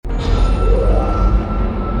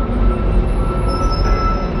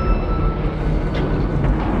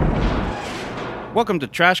Welcome to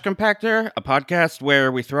Trash Compactor, a podcast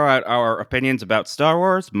where we throw out our opinions about Star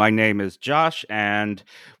Wars. My name is Josh, and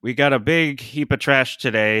we got a big heap of trash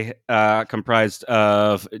today, comprised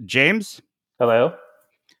of James. Hello.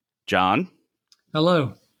 John.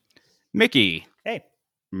 Hello. Mickey. Hey.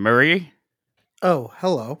 Murray. Oh,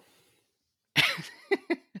 hello.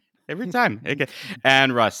 Every time.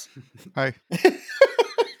 And Russ. Hi.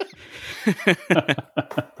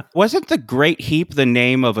 Wasn't the Great Heap the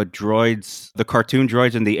name of the cartoon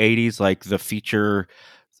droids in the 80s, like the feature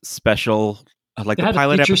special, like They the had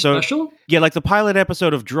pilot a feature episode? Special? Yeah, like the pilot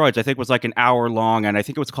episode of Droids, I think was like an hour long, and I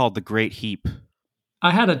think it was called The Great Heap.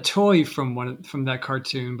 I had a toy from that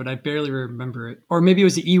cartoon, but I barely remember it. Or maybe it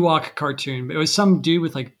was the Ewok cartoon, but it was some dude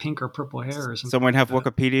with like pink or purple hair or something. Someone have like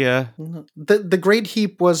that. Wikipedia? The Great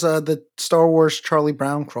Heap was the Star Wars Charlie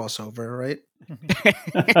Brown crossover, right?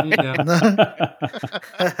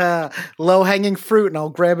 Low-hanging fruit, and I'll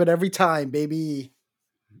grab it every time, baby.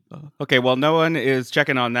 Okay, well, no one is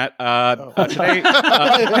checking on that. Today,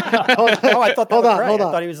 I thought that Hold was on, right. hold I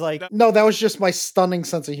on. thought he was like, No, that was just my stunning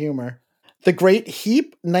sense of humor. The Great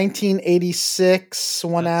Heap, 1986,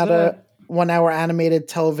 one-hour animated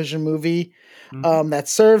television movie that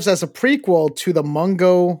serves as a prequel to the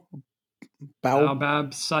Mungo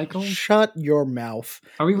Baobab Cycle? Shut your mouth.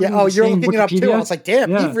 Are we Yeah. Oh, you're looking it up too. I was like, damn,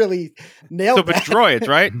 Yeah. he really nailed so, but that. droids,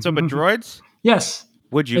 right? So, but droids? Yes.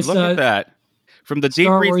 Would you It's, look at that? From the deep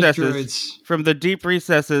Star Wars recesses, droids. from the deep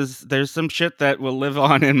recesses, there's some shit that will live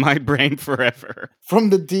on in my brain forever. From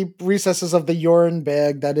the deep recesses of the urine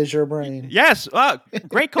bag that is your brain. Yes,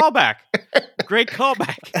 great callback. Great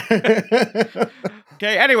callback.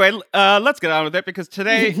 Okay, anyway, let's get on with it, because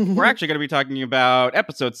today we're actually going to be talking about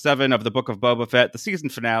episode 7 of the Book of Boba Fett, the season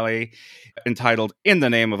finale, entitled In the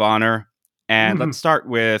Name of Honor. And let's start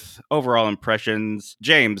with overall impressions.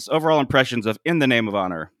 James, overall impressions of In the Name of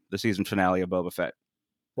Honor, the season finale of Boba Fett.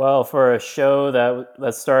 Well, for a show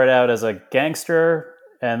that started out as a gangster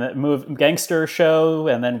and that gangster show,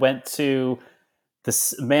 and then went to the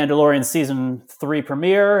Mandalorian season 3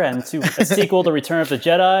 premiere and to a sequel to Return of the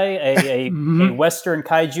Jedi, a Western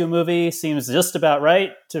Kaiju movie seems just about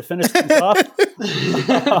right to finish things off.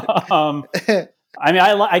 I mean,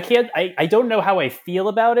 I don't know how I feel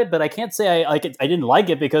about it, but I can't say I like it. I didn't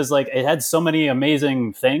like it because like it had so many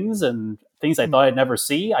amazing things and things I thought I'd never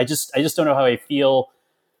see. I just don't know how I feel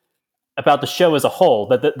about the show as a whole.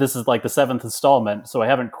 That this is like the 7th installment, so I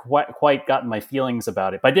haven't quite gotten my feelings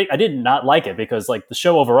about it. But I did not like it because like the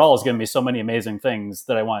show overall has given me so many amazing things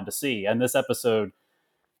that I wanted to see, and this episode,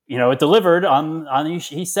 you know, it delivered on.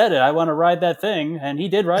 He said it. I want to ride that thing, and he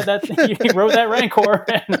did ride that. He rode that Rancor,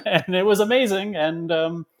 and it was amazing.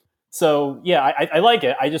 And so yeah, I like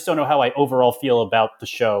it. I just don't know how I overall feel about the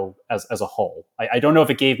show as a whole. I don't know if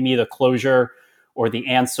it gave me the closure or the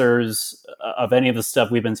answers of any of the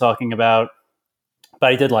stuff we've been talking about,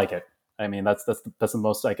 but I did like it. I mean, that's the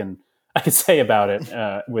most I can say about it.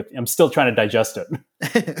 I'm still trying to digest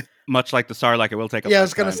it. Much like the Sarlacc, it will take I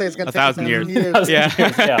was going to say it's going to take 1,000 years.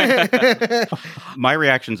 Yeah. My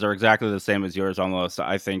reactions are exactly the same as yours almost.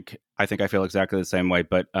 I think I feel exactly the same way.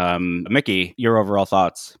 But Mickey, your overall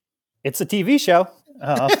thoughts? it's a TV show.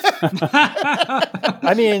 I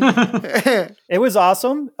mean, it was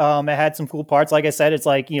awesome. It had some cool parts. Like I said, it's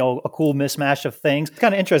like, you know, a cool mismatch of things. It's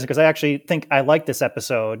kind of interesting because I actually think I liked this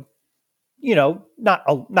episode. You know, not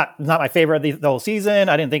my favorite of the whole season.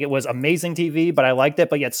 I didn't think it was amazing TV, but I liked it.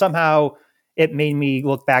 But yet somehow it made me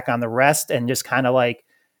look back on the rest and just kind of like,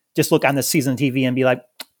 just look on the season TV and be like,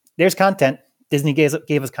 there's content. Disney gave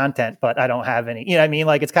us content, but I don't have any. You know what I mean?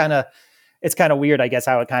 Like it's kind of weird, I guess,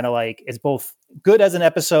 how it kind of like is both good as an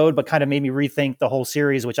episode, but kind of made me rethink the whole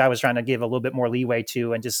series, which I was trying to give a little bit more leeway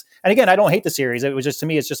to. And again, I don't hate the series. It was just, to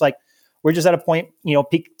me, it's just like, we're just at a point, you know,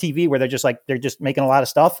 peak TV where they're just making a lot of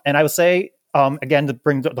stuff. And I would say, again, to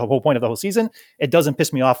bring the whole point of the whole season, it doesn't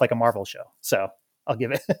piss me off like a Marvel show. So I'll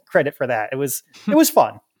give it credit for that. It was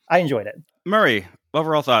fun. I enjoyed it. Murray,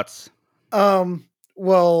 overall thoughts?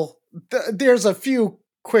 Well, there's a few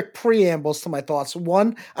quick preambles to my thoughts.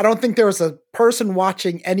 One, I don't think there was a person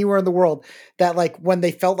watching anywhere in the world that, like, when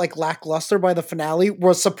they felt like lackluster by the finale,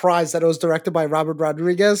 was surprised that it was directed by Robert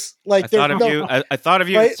Rodriguez. Like, I thought of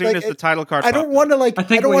you right? as soon Like, as the title card. I don't want to like.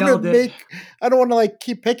 I don't want to like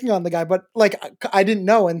keep picking on the guy, but like I didn't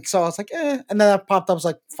know, and so I was like, and then that popped up. I was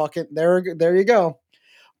like, fuck it, there you go.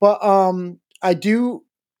 But I do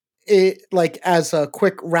it like as a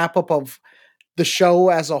quick wrap up of the show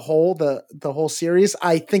as a whole, the whole series.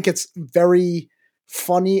 I think it's very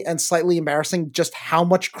funny and slightly embarrassing just how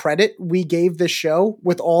much credit we gave this show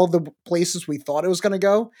with all the places we thought it was going to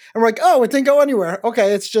go. And we're like, oh, it didn't go anywhere.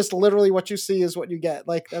 Okay, it's just literally what you see is what you get.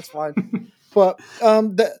 Like, that's fine. But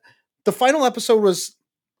the final episode was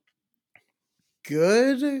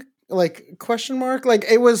good, like question mark. Like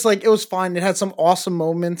it was fine. It had some awesome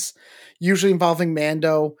moments, usually involving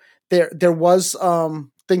Mando. There was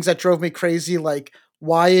things that drove me crazy, like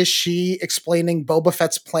why is she explaining Boba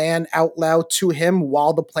Fett's plan out loud to him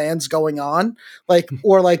while the plan's going on? Like,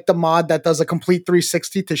 or like the mod that does a complete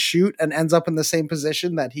 360 to shoot and ends up in the same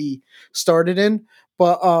position that he started in.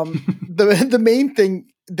 But the main thing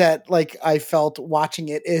that like I felt watching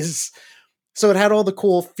it is, so it had all the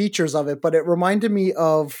cool features of it, but it reminded me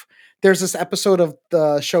of, there's this episode of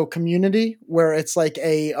the show Community where it's like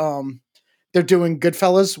they're doing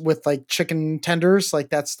Goodfellas with like chicken tenders, like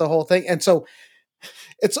that's the whole thing. And so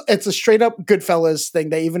it's a straight up Goodfellas thing.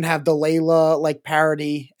 They even have the Layla like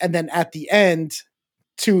parody, and then at the end,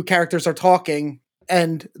 two characters are talking,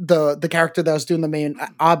 and the character that was doing the main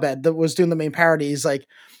Abed that was doing the main parody is like,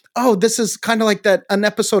 oh, this is kind of like that an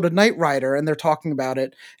episode of Knight Rider, and they're talking about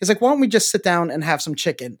it. It's like, why don't we just sit down and have some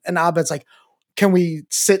chicken? And Abed's like, can we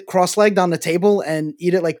sit cross-legged on the table and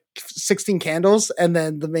eat it like 16 candles? And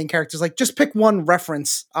then the main character's like, just pick one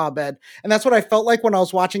reference, Abed. And that's what I felt like when I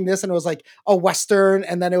was watching this, and it was like a Western,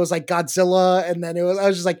 and then it was like Godzilla, and then I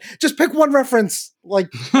was just like, just pick one reference, like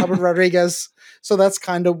Robert Rodriguez. So that's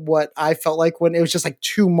kind of what I felt like when it was just like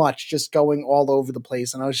too much, just going all over the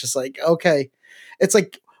place. And I was just like, okay. It's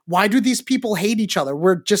like, why do these people hate each other?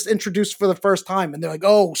 We're just introduced for the first time, and they're like,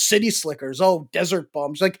 oh, city slickers, oh, desert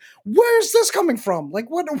bums. Like, where's this coming from? Like,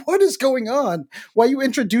 what is going on? Why are you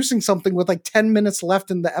introducing something with like 10 minutes left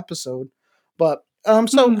in the episode? But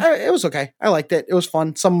it was okay. I liked it. It was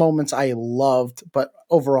fun. Some moments I loved, but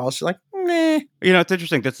overall, it's like, meh. You know, it's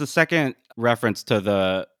interesting. That's the second reference to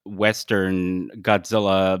the Western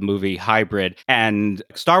Godzilla movie hybrid, and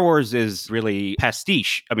Star Wars is really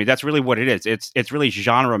pastiche. I mean, that's really what it is. It's really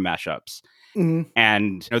genre mashups. Mm-hmm.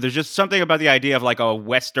 And you know, there's just something about the idea of like a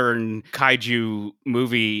Western kaiju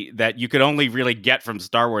movie that you could only really get from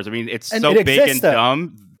Star Wars. I mean, it's And so it big exists, and though.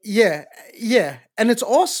 dumb. Yeah. And it's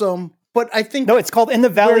awesome, but I think No, it's called In the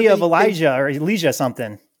Valley where of they- Elijah or Elijah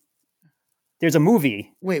something. There's a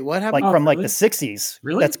movie wait, what happened? like Oh, from like really? the 60s.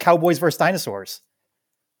 Really? That's Cowboys versus Dinosaurs.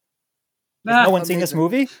 Has Ah, no one seen this amazing.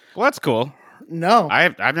 movie? Well, that's cool. No,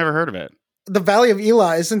 I've never heard of it. the Valley of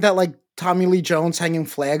Eli, isn't that like Tommy Lee Jones hanging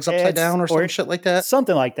flags upside It's- down or some shit like that?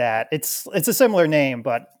 Something like that. It's a similar name,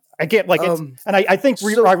 but I get like it's, Um, and I think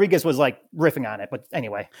so- Rodriguez was like riffing on it, but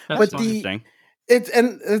anyway. that's but fine. the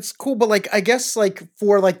Interesting. it's cool, but like I guess like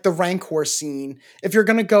for like the Rancor scene, if you're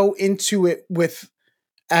gonna go into it with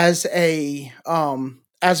as a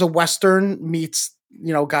Western meets,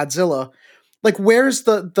 you know, Godzilla, like where's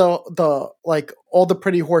the like all the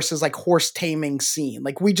pretty horses, like horse taming scene?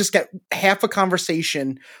 Like we just get half a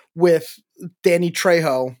conversation with Danny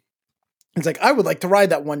Trejo. It's like, I would like to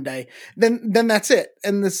ride that one day. Then that's it.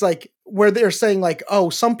 And it's like where they're saying like, oh,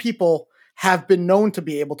 some people have been known to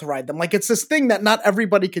be able to ride them. Like it's this thing that not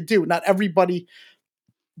everybody could do. Not everybody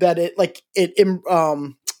that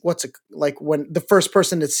what's it like when the first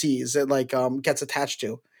person it sees it like gets attached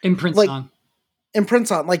to. Imprints like- on.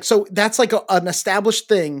 Imprints on, like, so that's like an established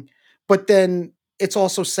thing, but then it's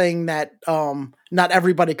also saying that not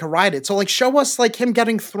everybody can ride it. So like show us like him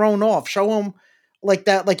getting thrown off, show him like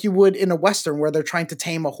that, like you would in a Western where they're trying to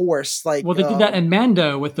tame a horse. Like, Well, they did that in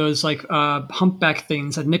Mando with those like humpback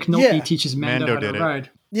things that Nick Nolte Yeah. teaches Mando, Mando how did to it. ride.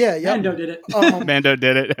 yeah. Mando did it. Mando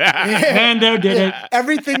did it. Mando did it.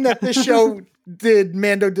 Everything that this show did,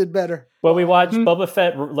 Mando did better. Well, we watched Boba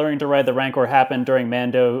Fett learning to ride the Rancor happen during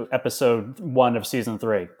Mando episode 1 of season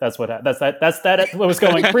 3. That's what what was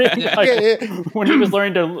going like, Yeah. when he was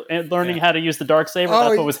learning how to use the dark saber. Oh,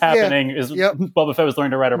 That's what was yeah. happening. Is Yep. Boba Fett was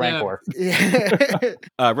learning to ride a Yeah. Rancor.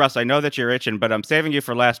 Yeah. Russ, I know that you're itching, but I'm saving you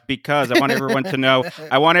for last because I want everyone to know.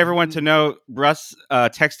 I want everyone to know. Russ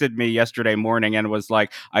texted me yesterday morning and was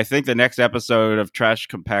like, "I think the next episode of Trash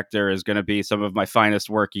Compactor is going to be some of my finest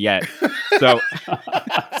work yet." So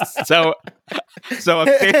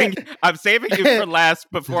I'm saving you for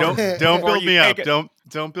last before. Don't before build you me up. take it.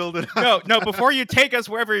 Don't build it up. No. Before you take us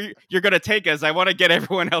wherever you're going to take us, I want to get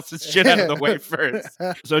everyone else's shit out of the way first.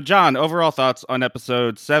 So, John, overall thoughts on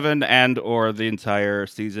episode 7 and or the entire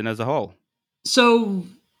season as a whole? So,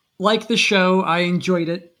 like the show, I enjoyed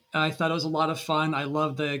it. I thought it was a lot of fun. I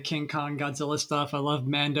love the King Kong Godzilla stuff. I love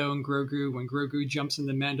Mando and Grogu. When Grogu jumps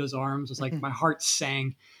into Mando's arms, it's like my heart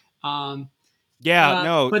sang.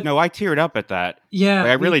 Yeah, but- no, I teared up at that. Yeah,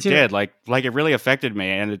 Like, I me really too. did. Like it really affected me,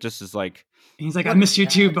 and it just is like, And he's like, "I miss you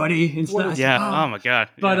too, buddy." And What stuff. is- I yeah. said, Oh my god.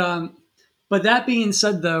 But yeah. but that being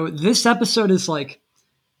said, though, this episode is like,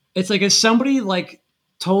 it's like if somebody like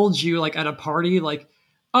told you like at a party, like,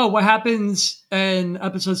 "Oh, what happens in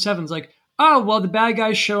episode 7?" It's like, oh, well, the bad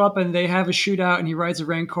guys show up and they have a shootout and he rides a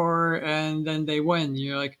Rancor and then they win.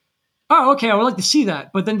 You're like, oh, okay, I would like to see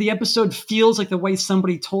that. But then the episode feels like the way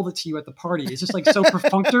somebody told it to you at the party. It's just like so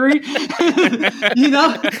perfunctory,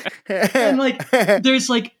 And like, there's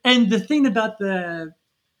like, and the thing about the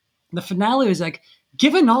finale is like,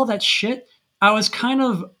 given all that shit, I was kind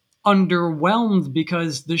of underwhelmed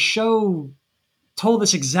because the show told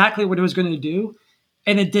us exactly what it was going to do,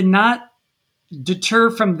 and it did not deter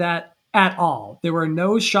from that at all. There were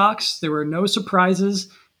no shocks, there were no surprises.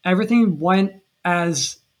 Everything went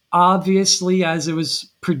as obviously as it was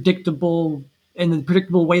predictable in the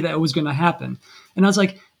predictable way that it was going to happen. And I was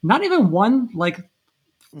like, not even one like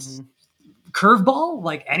curveball,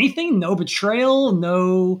 like anything, no betrayal,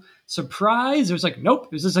 no surprise. It was like, nope.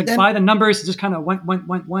 It was just like by the numbers, it just kind of went.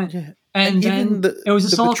 Yeah. And then it was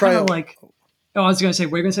just all kind of like, oh, I was going to say,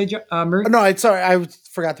 what are you going to say, Murray? No, sorry, I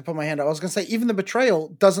forgot to put my hand up. I was going to say, even the betrayal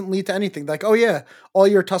doesn't lead to anything. Like, oh yeah, all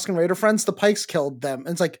your Tusken Raider friends, the Pikes killed them. And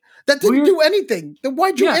it's like, that didn't do anything. Then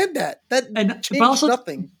why'd you add that? That changed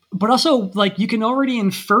nothing. But also, like, you can already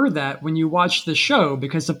infer that when you watch the show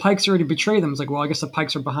because the Pikes already betrayed them. It's like, well, I guess the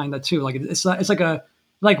Pikes are behind that too. Like, it's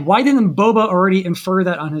like why didn't Boba already infer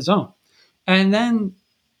that on his own? And then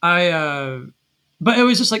but it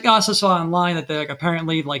was just like, I also saw online that they like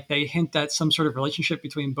apparently like they hint at some sort of relationship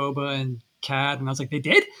between Boba and Cad, and I was like, they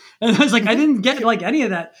did? And I was like, I didn't get like any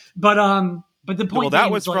of that. But the point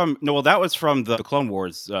that was from the Clone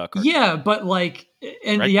Wars cartoon. Yeah, but like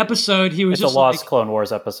in the episode he was it's just a lost Clone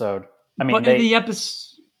Wars episode. I mean, in the episode.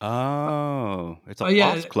 Oh, it's a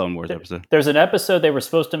lost Clone Wars episode. There's an episode they were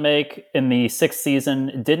supposed to make in the 6th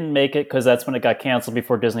season. Didn't make it because that's when it got canceled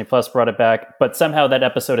before Disney Plus brought it back. But somehow that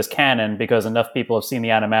episode is canon because enough people have seen the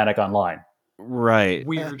animatic online. Right.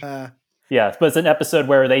 Weird. Yeah, but it's an episode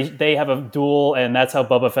where they have a duel, and that's how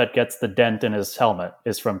Boba Fett gets the dent in his helmet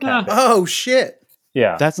is from canon. Oh shit!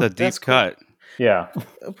 Yeah, that's a deep cut. Cool. Yeah,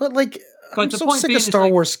 but like, I'm so sick of Star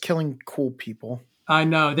Wars killing cool people. I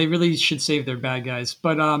know they really should save their bad guys,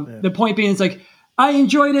 but the point being is like I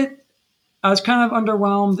enjoyed it. I was kind of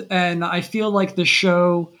underwhelmed, and I feel like the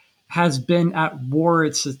show has been at war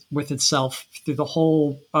with itself through the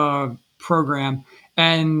whole program,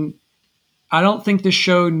 and I don't think the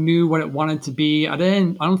show knew what it wanted to be. I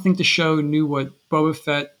don't think the show knew what Boba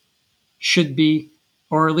Fett should be,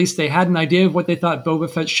 or at least they had an idea of what they thought Boba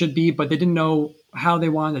Fett should be, but they didn't know how they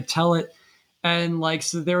wanted to tell it, and like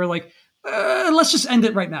so they were like, let's just end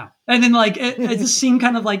it right now. And then like it just seemed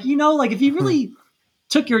kind of like, like if you really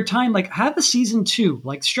took your time, like have a season 2,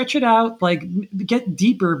 like stretch it out, like get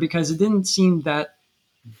deeper because it didn't seem that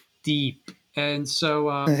deep. And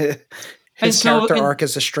so his character arc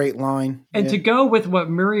is a straight line. And to go with what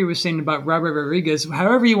Murray was saying about Robert Rodriguez,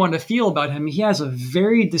 however you want to feel about him, he has a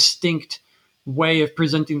very distinct way of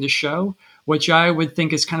presenting the show, which I would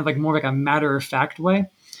think is kind of like more like a matter-of-fact way.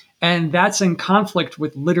 And that's in conflict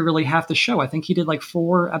with literally half the show. I think he did like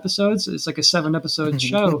 4 episodes. It's like a 7-episode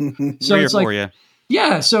show. So it's like, 4,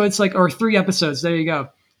 yeah. So it's like, or 3 episodes. There you go.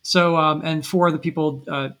 So, and 4 of the people,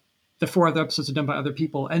 the 4 other episodes are done by other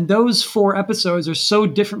people. And those 4 episodes are so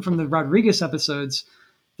different from the Rodriguez episodes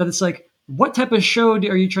that it's like, what type of show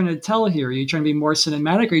are you trying to tell here? Are you trying to be more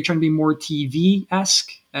cinematic? Or are you trying to be more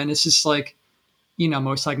TV-esque? And it's just like,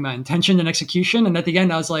 most talking about intention and execution. And at the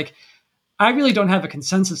end, I was like, I really don't have a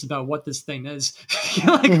consensus about what this thing is.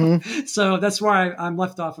 So that's why I'm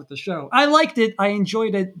left off with the show. I liked it. I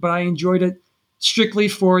enjoyed it, but I enjoyed it strictly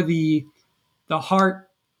for the heart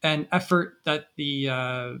and effort that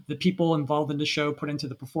the people involved in the show put into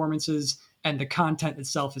the performances, and the content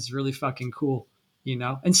itself is really fucking cool,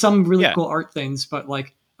 and some really cool art things. But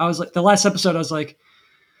like, I was like, the last episode, I was like,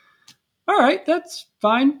 all right, that's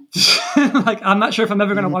fine. Like, I'm not sure if I'm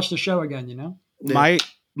ever going to watch the show again,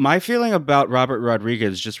 My feeling about Robert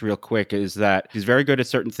Rodriguez, just real quick, is that he's very good at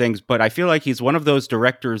certain things, but I feel like he's one of those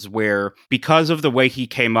directors where, because of the way he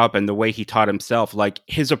came up and the way he taught himself, like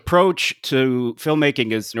his approach to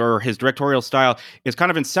filmmaking or his directorial style is kind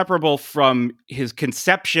of inseparable from his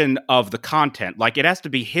conception of the content. Like, it has to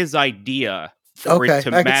be his idea for it to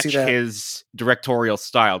match his directorial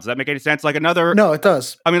style. Does that make any sense? No, it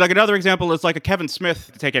does. I mean, like another example is like a Kevin Smith,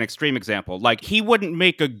 to take an extreme example. Like, he wouldn't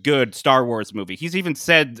make a good Star Wars movie. He's even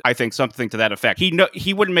said, I think, something to that effect.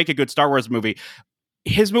 He wouldn't make a good Star Wars movie.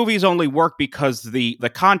 His movies only work because the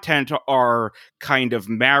content are kind of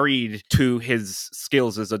married to his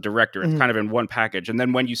skills as a director. It's kind of in one package. And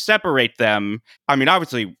then when you separate them, I mean,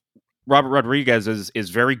 obviously, Robert Rodriguez is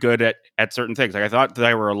very good at certain things. Like I thought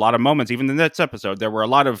there were a lot of moments, even in this episode, there were a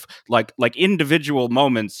lot of like individual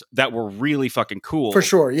moments that were really fucking cool. For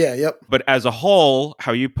sure. Yeah. Yep. But as a whole,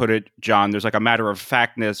 how you put it, John, there's like a matter of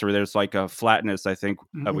factness, or there's like a flatness, I think,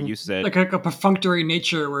 of what you said. Like a perfunctory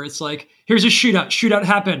nature where it's like, here's a shootout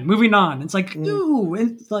happened, moving on. It's like, no,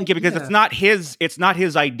 it's like, because it's not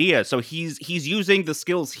his idea. So he's using the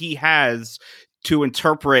skills he has to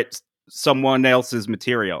interpret someone else's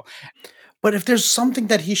material. But if there's something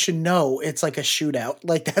that he should know, it's like a shootout.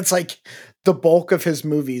 Like that's like the bulk of his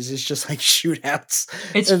movies is just like shootouts.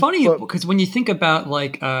 It's funny because when you think about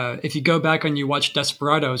like if you go back and you watch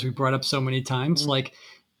Desperado, as we brought up so many times, like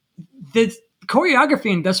the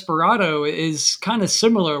choreography in Desperado is kind of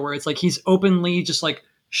similar, where it's like he's openly just like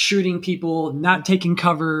shooting people, not taking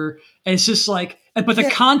cover. And it's just like, but the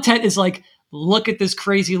content is like, look at this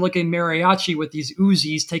crazy looking mariachi with these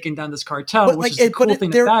Uzis taking down this cartel. But which like, is the cool thing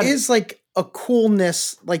there about is like a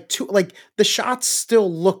coolness, like to like the shots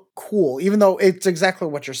still look cool, even though it's exactly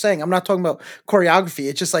what you're saying. I'm not talking about choreography.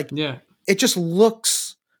 It's just like, it just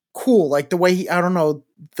looks cool. Like the way I don't know,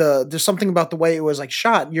 there's something about the way it was like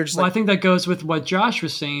shot. You're just I think that goes with what Josh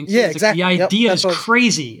was saying. Yeah, it's exactly. Like, the idea is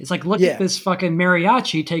crazy. It's like, look at Yeah. this fucking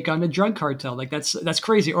mariachi take on the drug cartel. Like that's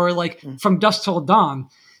crazy. Or like From Dusk Till Dawn,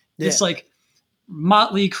 it's like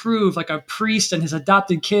motley crew of like a priest and his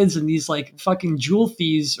adopted kids and these like fucking jewel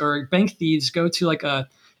thieves or bank thieves go to like a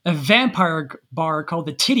vampire bar called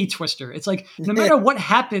the Titty Twister. It's like no matter what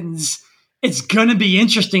happens, it's gonna be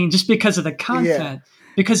interesting just because of the content,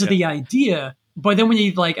 because of the idea. But then when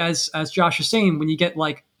you like, as Josh was saying, when you get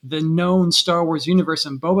like the known Star Wars universe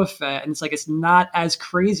and Boba Fett, and it's like it's not as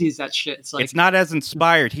crazy as that shit. It's like it's not as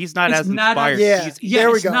inspired. He's not as inspired.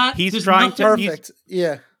 There we go. He's trying to perfect.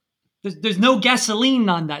 There's no gasoline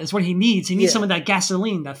on that. Is what he needs. He needs some of that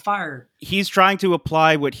gasoline, that fire. He's trying to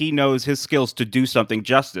apply what he knows, his skills, to do something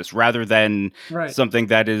justice, rather than something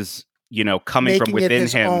that is, coming Making from within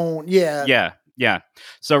him. Own. Yeah.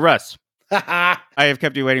 So Russ, I have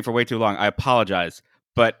kept you waiting for way too long. I apologize.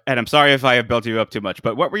 And I'm sorry if I have built you up too much,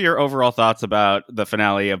 but what were your overall thoughts about the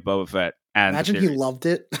finale of Boba Fett? And imagine he loved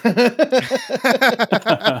it.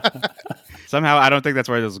 Somehow, I don't think that's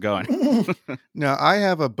where this is going. No, I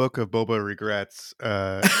have a book of Boba regrets.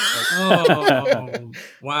 Oh,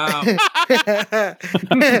 wow.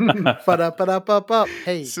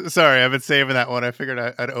 Hey. Sorry, I've been saving that one. I figured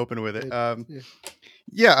I'd open with it.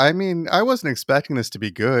 I mean, I wasn't expecting this to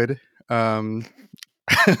be good. I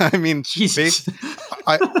mean,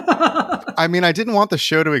 I mean, I didn't want the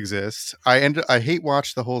show to exist. I hate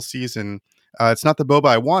watched the whole season. It's not the Boba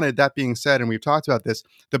I wanted. That being said, and we've talked about this,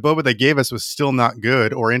 the Boba they gave us was still not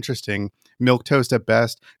good or interesting. Milquetoast at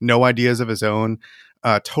best. No ideas of his own.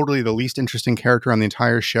 Totally the least interesting character on the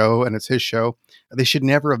entire show, and it's his show. They should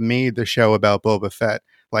never have made the show about Boba Fett.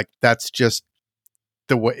 Like, that's just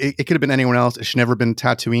the way. It could have been anyone else. It should never have been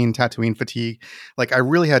Tatooine fatigue. Like, I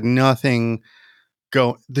really had nothing.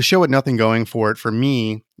 The show had nothing going for it for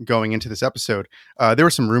me going into this episode. There were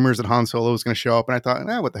some rumors that Han Solo was going to show up, and I thought,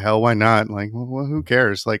 what the hell? Why not? Like, well, who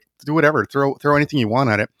cares? Like, do whatever. Throw anything you want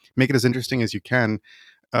at it. Make it as interesting as you can.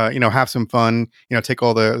 Have some fun. Take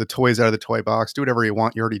all the toys out of the toy box. Do whatever you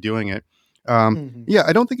want. You're already doing it. Yeah,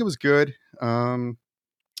 I don't think it was good. I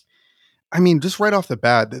mean, just right off the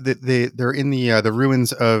bat, they're in the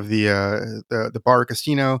ruins of the bar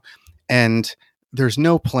casino, and there's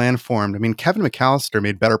no plan formed. I mean, Kevin McAllister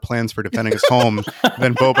made better plans for defending his home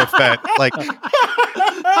than Boba Fett. Like,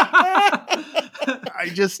 I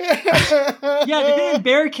just... Yeah, they didn't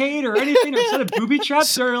barricade or anything or set up booby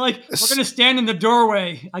traps. They're like, we're going to stand in the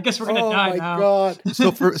doorway. I guess we're going to die now. Oh, my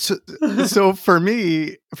God. So for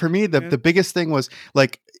me, the biggest thing was,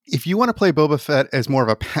 like, if you want to play Boba Fett as more of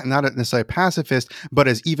a, not necessarily a pacifist, but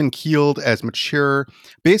as even-keeled, as mature,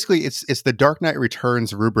 basically it's the Dark Knight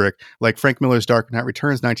Returns rubric, like Frank Miller's Dark Knight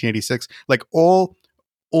Returns, 1986, like all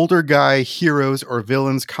older guy heroes or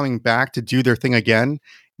villains coming back to do their thing again,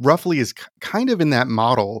 roughly is kind of in that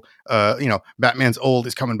model. Batman's old,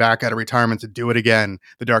 is coming back out of retirement to do it again.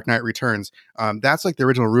 The Dark Knight Returns. That's like the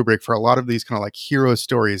original rubric for a lot of these kind of like hero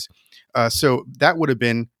stories. So that would have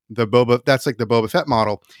been that's like the Boba Fett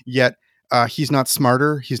model. Yet he's not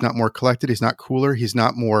smarter. He's not more collected. He's not cooler. He's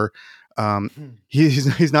not more.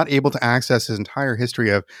 He's not able to access his entire history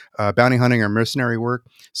of bounty hunting or mercenary work.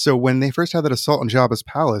 So when they first had that assault on Jabba's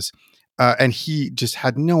palace, and he just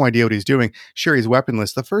had no idea what he's doing. Sure, he's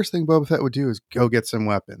weaponless. The first thing Boba Fett would do is go get some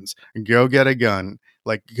weapons, go get a gun,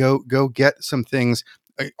 like go get some things.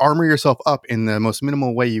 Armor yourself up in the most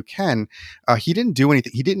minimal way you can. He didn't do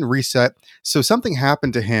anything. He didn't reset. So something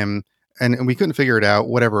happened to him and we couldn't figure it out.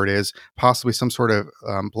 Whatever it is, possibly some sort of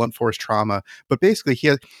blunt force trauma. But basically, he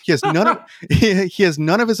has none of he has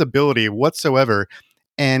none of his ability whatsoever,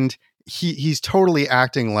 and he's totally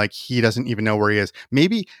acting like he doesn't even know where he is.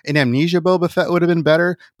 Maybe an Amnesia Boba Fett would have been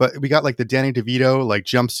better, but we got like the Danny DeVito like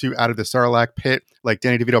jumpsuit out of the Sarlacc pit, like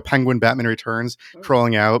Danny DeVito Penguin Batman Returns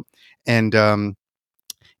crawling out, and then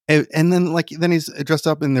he's dressed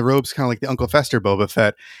up in the robes, kind of like the Uncle Fester Boba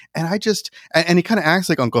Fett, and and he kind of acts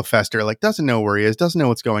like Uncle Fester, like doesn't know where he is, doesn't know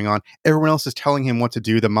what's going on. Everyone else is telling him what to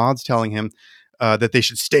do. The mod's telling him that they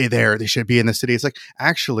should stay there. They should be in the city. It's like,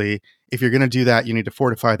 actually, if you're going to do that, you need to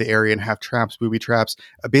fortify the area and have traps, booby traps.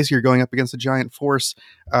 Basically, you're going up against a giant force,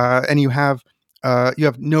 and you have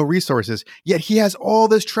no resources. Yet he has all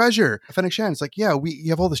this treasure. Fennec Shannon's like, yeah, you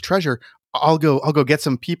have all this treasure. I'll go get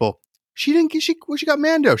some people. She didn't get, she got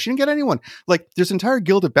Mando. She didn't get anyone. Like, there's an entire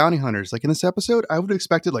guild of bounty hunters. Like, in this episode, I would have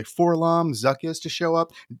expected, like, Forlom, Zuckuss to show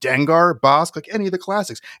up, Dengar, Bosk, like any of the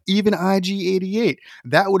classics, even IG-88.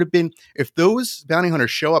 That would have been, if those bounty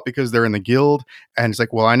hunters show up because they're in the guild, and it's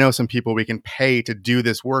like, well, I know some people we can pay to do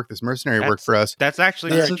this work, this mercenary work for us. That's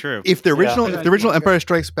actually very true. If the original Empire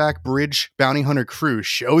Strikes Back bridge bounty hunter crew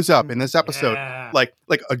shows up in this episode, like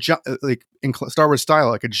in Star Wars style,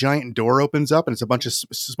 like a giant door opens up and it's a bunch of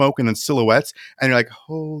smoke and then silhouettes, and you're like,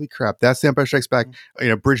 holy crap, that's the Empire Strikes Back,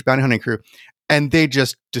 bridge bounty hunting crew, and they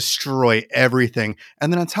just destroy everything.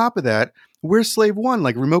 And then on top of that, where's Slave One,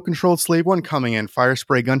 like remote controlled Slave One coming in, fire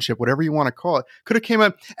spray gunship, whatever you want to call it, could have came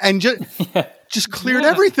up and just cleared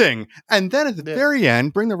everything. And then at the very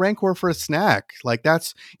end, bring the Rancor for a snack. Like,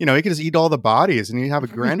 that's, he could just eat all the bodies and you have a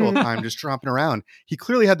grand old time just tromping around. He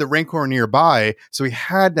clearly had the Rancor nearby, so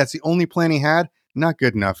that's the only plan he had. Not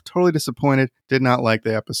good enough. Totally disappointed. Did not like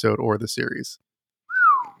the episode or the series.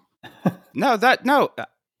 No.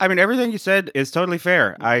 I mean, everything you said is totally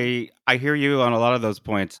fair. I hear you on a lot of those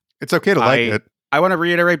points. It's okay to like it. I want to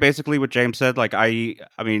reiterate basically what James said. Like, I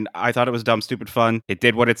mean, I thought it was dumb, stupid fun. It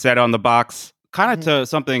did what it said on the box. Kind of to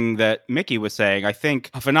something that Mickey was saying. I think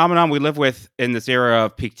a phenomenon we live with in this era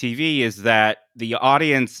of peak TV is that the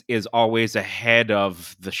audience is always ahead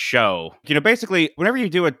of the show. Basically, whenever you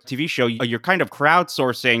do a TV show, you're kind of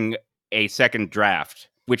crowdsourcing a second draft,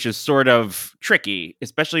 which is sort of tricky,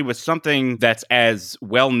 especially with something that's as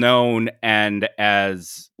well-known and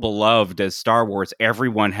as beloved as Star Wars.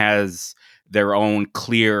 Everyone has their own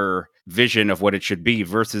clear vision of what it should be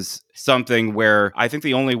versus something where I think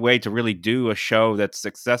the only way to really do a show that's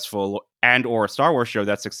successful and or a Star Wars show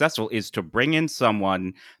that's successful is to bring in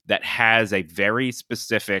someone that has a very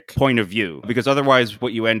specific point of view, because otherwise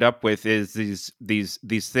what you end up with is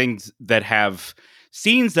these things that have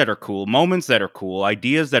scenes that are cool, moments that are cool,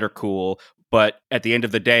 ideas that are cool, but at the end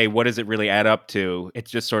of the day, what does it really add up to? It's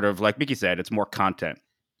just sort of like Mickey said, it's more content.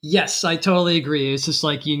 Yes, I totally agree. It's just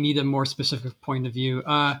like you need a more specific point of view.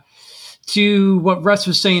 To what Russ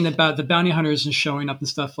was saying about the bounty hunters and showing up and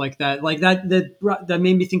stuff like that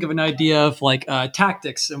made me think of an idea of like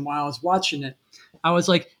tactics. And while I was watching it, I was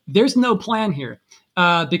like, "There's no plan here,"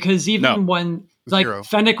 because when like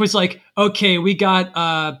Fennec was like, "Okay, we got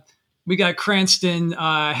Cranston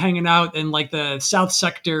hanging out in like the South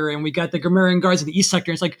Sector, and we got the Grammarian Guards in the East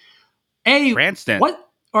Sector." It's like, "Hey, Cranston, what?"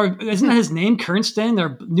 Or isn't that his name, Kernston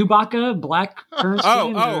or Nubaka, Black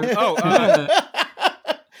Kernston?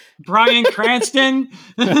 Brian Cranston,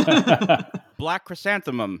 Black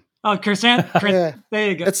Chrysanthemum. Oh, Chrysanthemum.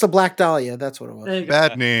 There you go. It's the Black Dahlia. That's what it was.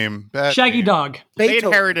 Bad name. Shaggy name. Dog. They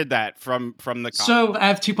inherited that from the comic. So I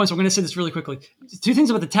have 2 points. I'm going to say this really quickly. Two things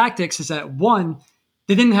about the tactics is that, one,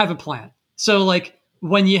 they didn't have a plan. So like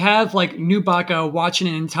when you have like Nubaka watching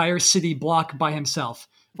an entire city block by himself,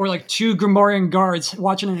 or like 2 Grammarian guards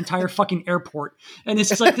watching an entire fucking airport. And it's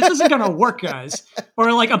just like, this isn't going to work, guys.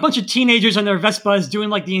 Or like a bunch of teenagers on their Vespas doing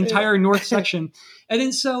like the entire north section. And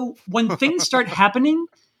then so when things start happening,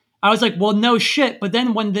 I was like, well, no shit. But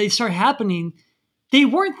then when they start happening, they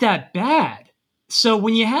weren't that bad. So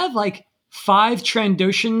when you have like 5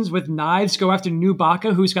 Trandoshans with knives go after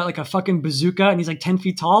Nubaka, who's got like a fucking bazooka and he's like 10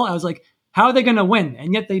 feet tall, I was like, how are they going to win?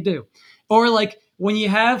 And yet they do. Or like, when you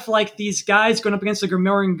have like these guys going up against the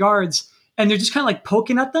Grammarian Guards and they're just kind of like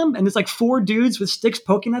poking at them, and there's like 4 dudes with sticks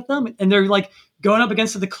poking at them, and they're like going up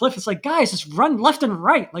against the cliff. It's like, guys, just run left and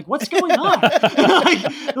right. Like, what's going on?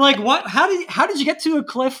 like what? How did you get to a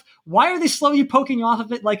cliff? Why are they slowly poking you off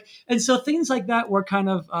of it? Like, and so things like that were kind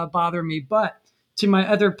of bothering me. But to my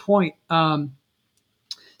other point,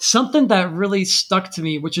 something that really stuck to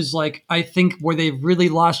me, which is like, I think where they really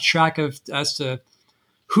lost track of as to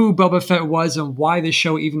who Boba Fett was and why the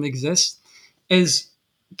show even exists, is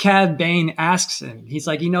Cad Bane asks him, he's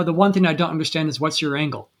like, the one thing I don't understand is what's your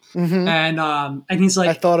angle? Mhm. And he's like,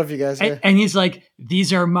 I thought of you guys. Yeah. and he's like,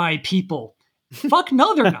 these are my people. Fuck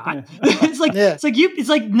no, they're not. It's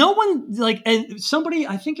like no one, like, and somebody,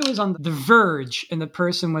 I think it was on The Verge, and the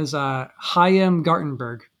person was Chaim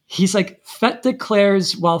Gartenberg. He's like, FETT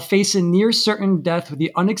declares while facing near certain death with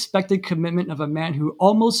the unexpected commitment of a man who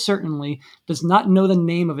almost certainly does not know the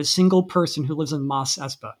name of a single person who lives in Mos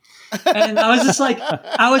Espa. And I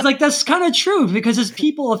was like, that's kind of true, because his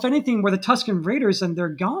people, if anything, were the Tusken Raiders, and they're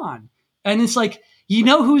gone. And it's like,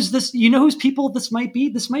 whose people this might be?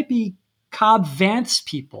 This might be Cobb Vanth's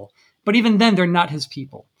people, but even then they're not his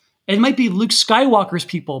people. It might be Luke Skywalker's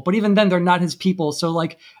people, but even then they're not his people. So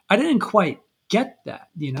like, I didn't quite get that,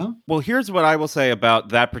 Well, here's what I will say about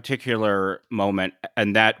that particular moment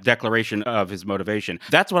and that declaration of his motivation.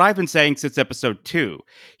 That's what I've been saying since episode 2.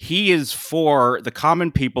 He is for the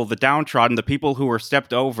common people, the downtrodden, the people who are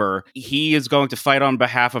stepped over. He is going to fight on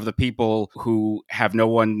behalf of the people who have no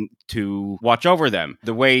one to watch over them,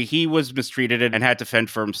 the way he was mistreated and had to fend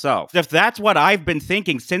for himself. If that's what I've been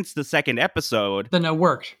thinking since the second episode, then it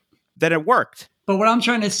worked. But what I'm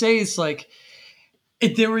trying to say is like,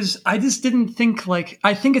 I just didn't think like,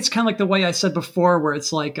 I think it's kind of like the way I said before, where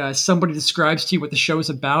it's like somebody describes to you what the show is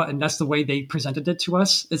about, and that's the way they presented it to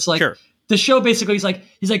us. It's like, sure. The show basically, he's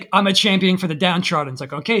like, I'm a champion for the downtrodden. It's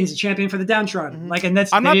like, okay, he's a champion for the downtrodden. Mm-hmm. Like, and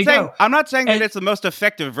that's, I'm not saying that it's the most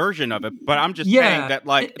effective version of it, but I'm just saying that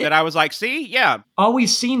that I was like, see, yeah. All we've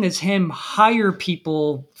seen is him hire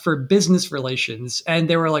people for business relations, and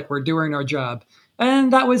they were like, we're doing our job.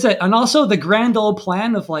 And that was it. And also the grand old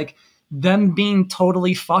plan of like, them being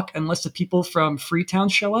totally fuck unless the people from Freetown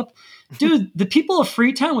show up. Dude, the people of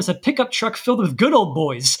Freetown was a pickup truck filled with good old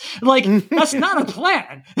boys. Like, that's not a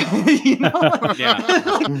plan. They're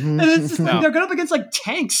going up against like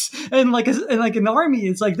tanks and like an army.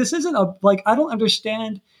 It's like, this isn't I don't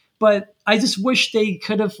understand, but I just wish they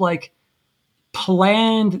could have like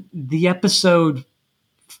planned the episode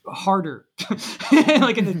harder.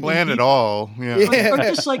 Like plan it all. Or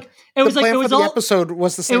just like it was like it was all. The episode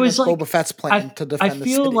was the same as Boba Fett's plan to defend the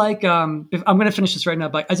city. I feel like if I'm going to finish this right now,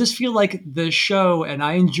 but I just feel like the show, and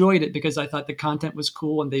I enjoyed it because I thought the content was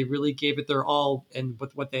cool and they really gave it their all and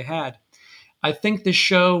with what they had. I think the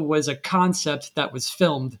show was a concept that was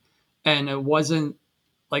filmed, and it wasn't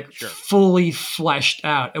like fully fleshed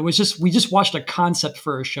out. It was just we just watched a concept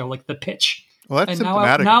for a show, like the pitch. Well, that's and now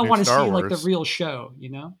I want to see like the real show,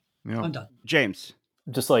 Yeah. I'm done. James.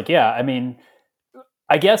 Just like, yeah, I mean,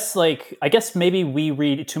 I guess maybe we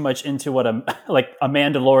read too much into what a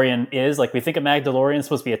Mandalorian is. Like, we think a Mandalorian is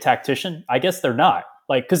supposed to be a tactician. I guess they're not.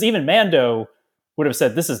 Like, because even Mando would have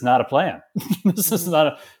said, this is not a plan. This is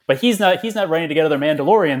not but he's not running to get other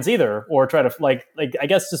Mandalorians either, or try to like I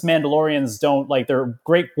guess just Mandalorians don't, like, they're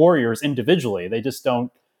great warriors individually. They just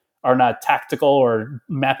are not tactical or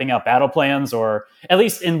mapping out battle plans, or at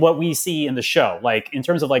least in what we see in the show. Like, in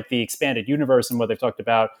terms of like the expanded universe and what they've talked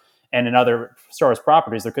about, and in other Star Wars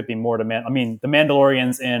properties, there could be more to the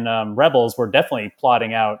Mandalorians in Rebels were definitely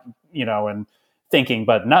plotting out, and thinking,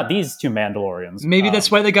 but not these two Mandalorians. Maybe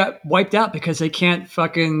that's why they got wiped out, because they can't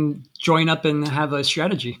fucking join up and have a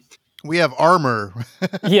strategy. We have armor.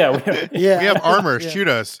 We have armor. Yeah. Shoot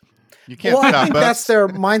us. You can't stop I think us. That's their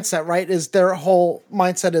mindset, right? Is their whole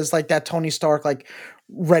mindset is like that Tony Stark, like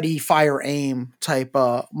ready, fire, aim type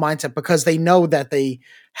mindset, because they know that they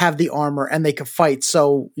have the armor and they can fight.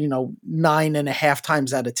 So, 9.5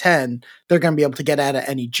 times out of 10, they're going to be able to get out of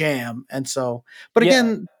any jam. And so, but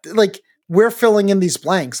again, like, we're filling in these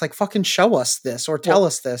blanks. Like, fucking show us this or tell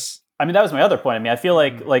us this. I mean, that was my other point. I mean, I feel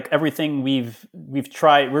like everything we've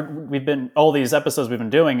tried, we've been, all these episodes we've been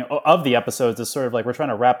doing of the episodes is sort of like we're trying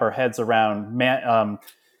to wrap our heads around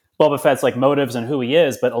Boba Fett's like motives and who he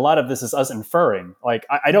is, but a lot of this is us inferring. Like,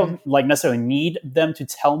 I don't like necessarily need them to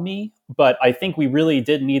tell me, but I think we really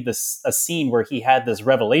did need a scene where he had this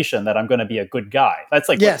revelation that I'm going to be a good guy. That's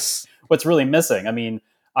like what's really missing. I mean,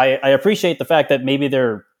 I appreciate the fact that maybe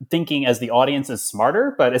they're thinking as the audience is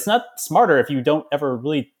smarter, but it's not smarter if you don't ever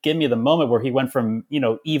really give me the moment where he went from,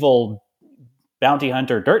 evil bounty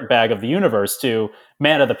hunter dirtbag of the universe to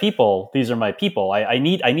man of the people. These are my people. I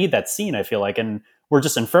need that scene, I feel like, and we're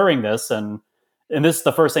just inferring this, and this is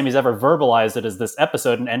the first time he's ever verbalized it, is this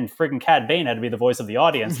episode, and freaking Cad Bane had to be the voice of the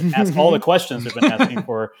audience and ask all the questions we've been asking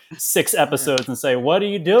for 6 episodes and say, what are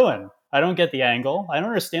you doing? I don't get the angle. I don't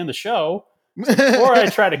understand the show. Before I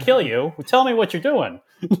try to kill you, tell me what you're doing.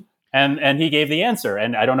 And he gave the answer,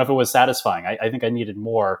 and I don't know if it was satisfying. I think I needed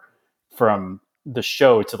more from the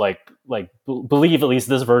show to like believe at least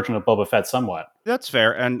this version of Boba Fett somewhat. That's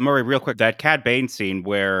fair. And Murray, real quick, that Cad Bane scene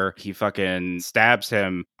where he fucking stabs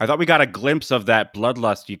him, I thought we got a glimpse of that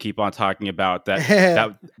bloodlust you keep on talking about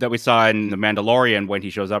that we saw in The Mandalorian when he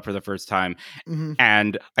shows up for the first time. Mhm.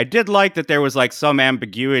 And I did like that there was like some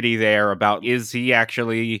ambiguity there about, is he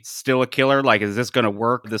actually still a killer? Like, is this going to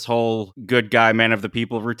work, this whole good guy, man of the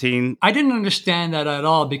people routine? I didn't understand that at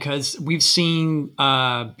all because we've seen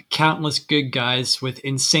countless good guys with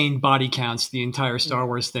insane body counts the entire Star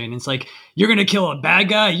Wars thing. It's like, you're going to kill a bad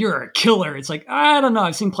guy? You're a killer. It's like, I don't know.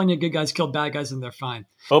 I've seen plenty of good guys kill bad guys and they're fine.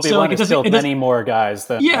 Obi-Wan has killed many more guys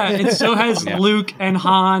than... Yeah, and so has Luke and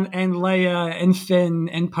Han and Leia and Finn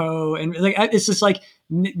and Poe. And like, it's just like,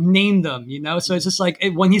 name them, you know? So it's just like,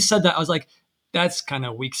 when he said that, I was like, that's kind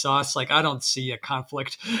of weak sauce. Like, I don't see a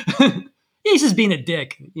conflict. He's just being a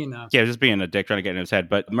dick, you know? Yeah, just being a dick, trying to get in his head.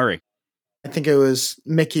 But Murray. I think it was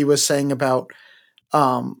Mickey was saying about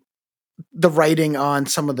the writing on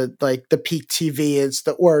some of the peak TV is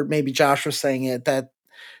or maybe Josh was saying it, that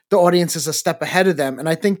the audience is a step ahead of them. And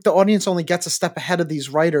I think the audience only gets a step ahead of these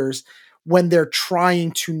writers when they're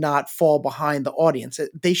trying to not fall behind the audience.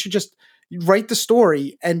 They should just write the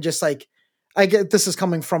story and just like, I get this is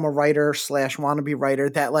coming from a writer / wannabe writer,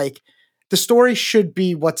 that like the story should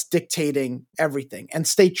be what's dictating everything and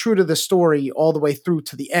stay true to the story all the way through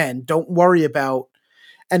to the end. Don't worry about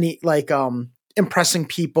any like impressing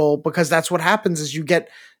people, because that's what happens is you get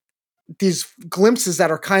these glimpses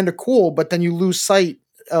that are kind of cool, but then you lose sight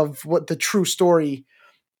of what the true story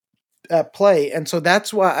at play. And so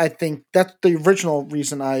that's why I think that's the original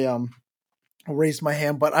reason I raised my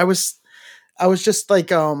hand. But I was just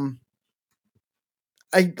like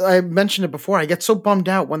I mentioned it before. I get so bummed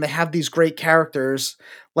out when they have these great characters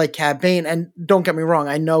like Cad Bane. And don't get me wrong,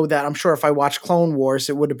 I know that I'm sure if I watched Clone Wars,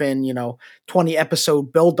 it would have been, 20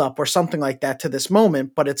 episode buildup or something like that to this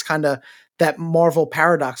moment. But it's kind of that Marvel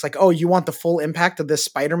paradox. Like, oh, you want the full impact of this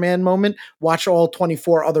Spider-Man moment? Watch all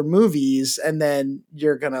 24 other movies and then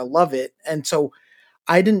you're going to love it. And so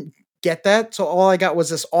I didn't get that. So all I got was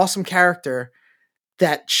this awesome character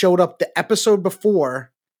that showed up the episode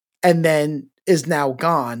before and then is now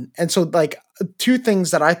gone. And so like two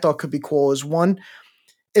things that I thought could be cool is one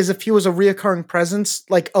is if he was a reoccurring presence,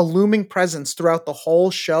 like a looming presence throughout the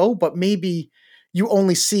whole show, but maybe you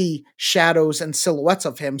only see shadows and silhouettes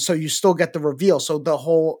of him. So you still get the reveal. So the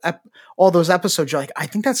whole, all those episodes, you're like, I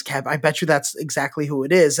think that's Cab. I bet you that's exactly who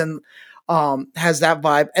it is. And has that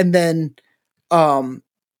vibe. And then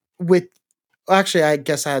actually, I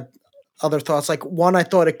guess I had other thoughts. Like one, I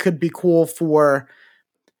thought it could be cool for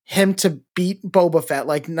him to beat Boba Fett,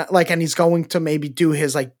 and he's going to maybe do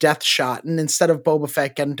his like death shot, and instead of Boba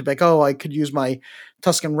Fett getting to be like, oh, I could use my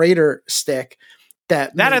Tusken Raider stick.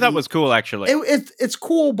 That maybe, I thought was cool, actually. It's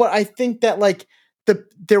cool, but I think that like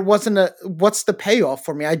there wasn't what's the payoff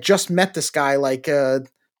for me? I just met this guy like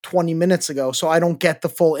 20 minutes ago, so I don't get the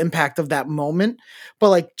full impact of that moment. But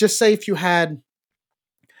like, just say if you had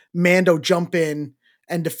Mando jump in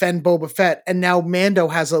and defend Boba Fett, and now Mando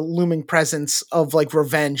has a looming presence of like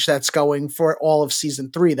revenge that's going for all of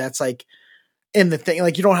season 3. That's like in the thing,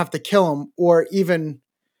 like you don't have to kill him, or even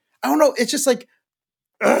I don't know. It's just like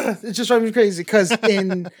it's just driving me crazy because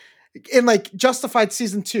in like Justified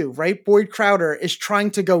season 2, right? Boyd Crowder is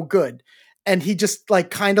trying to go good, and he just like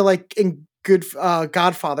kind of like in good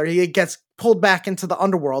Godfather, he gets pulled back into the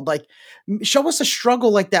underworld. Like, show us a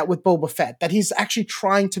struggle like that with Boba Fett, that he's actually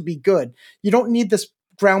trying to be good. You don't need this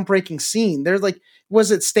groundbreaking scene. There's like,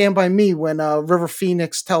 was it Stand By Me when River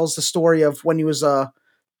Phoenix tells the story of when he was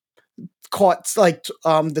caught, like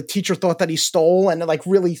the teacher thought that he stole, and it like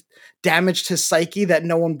really damaged his psyche that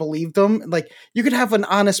no one believed him. Like, you could have an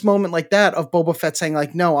honest moment like that of Boba Fett saying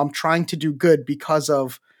like, no, I'm trying to do good because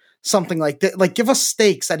of something like that. Like, give us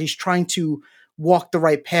stakes that he's trying to walk the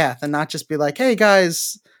right path and not just be like, hey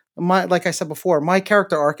guys, like I said before, my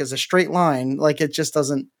character arc is a straight line. Like, it just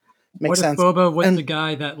doesn't make sense. What if Boba was the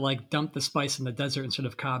guy that like dumped the spice in the desert instead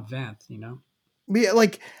of Cobb Vanth, Yeah,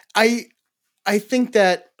 like I think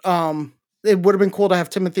that it would have been cool to have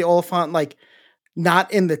Timothy Olyphant like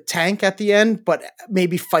not in the tank at the end, but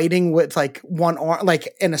maybe fighting with like one arm,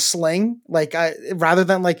 like in a sling. Like, rather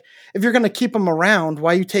than like, if you're going to keep him around,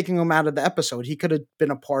 why are you taking him out of the episode? He could have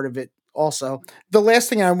been a part of it also. The last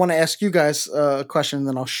thing I want to ask you guys a question, and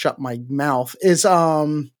then I'll shut my mouth, is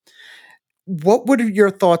what would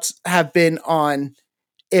your thoughts have been on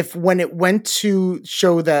if when it went to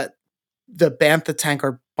show that the Bantha tank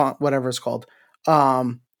or whatever it's called,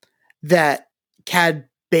 that Cad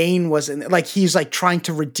Bane was in, like, he's like trying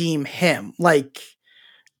to redeem him, like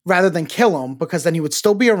rather than kill him, because then he would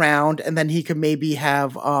still be around, and then he could maybe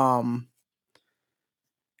have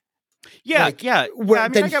Yeah, Like, yeah. where I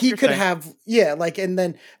mean, I then get what he you're could saying. have, like, and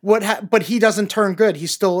then but he doesn't turn good. He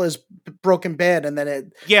still is broken bad, and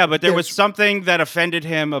then Yeah, but there was there's- something that offended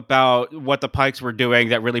him about what the Pikes were doing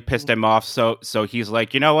that really pissed him off. So he's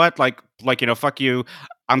like, you know what, like fuck you.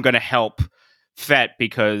 I'm gonna help FETT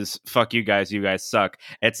because fuck you guys suck.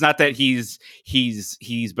 It's not that he's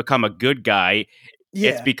become a good guy. It's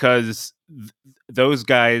yeah, because those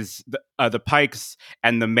guys, the Pikes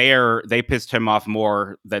and the mayor, they pissed him off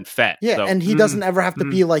more than FETT. yeah, So, and he doesn't ever have to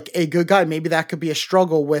be like a good guy. Maybe that could be a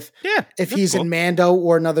struggle with yeah, if that's he's cool. in Mando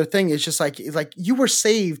or another thing. It's just like you were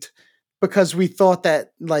saved because we thought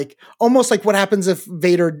that, like, almost like what happens if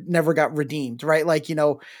Vader never got redeemed, right? Like,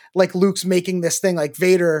 like Luke's making this thing like,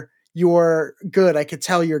 Vader, you're good. I could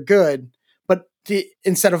tell you're good. But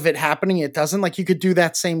instead of it happening, it doesn't. Like, you could do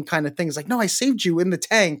that same kind of thing. It's like, no, I saved you in the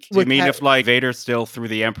tank. Do you mean if like Vader still threw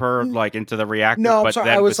the Emperor like into the reactor? No, I'm but sorry.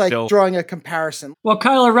 then I was like still... drawing a comparison. Well,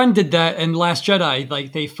 Kylo Ren did that in Last Jedi.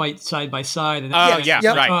 Like they fight side by side. And Oh Yeah, yeah,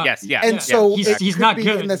 yep. right. Yes, yeah. And yeah, so yeah. he's it not could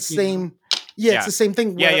be good, in the you same. know? Yeah, Yeah. it's the same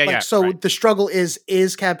thing. Yeah, Where, yeah, like, yeah, so right. the struggle is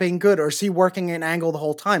Cat being good, or is he working an angle the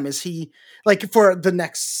whole time? Is he, like, for the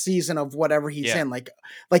next season of whatever he's Yeah. in? Like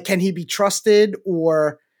can he be trusted,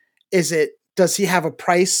 or does he have a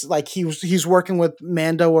price? Like, he's working with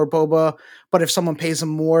Mando or Boba, but if someone pays him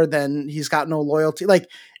more, then he's got no loyalty. Like,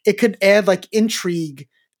 it could add like intrigue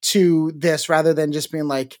to this rather than just being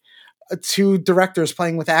like two directors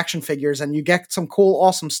playing with action figures, and you get some cool,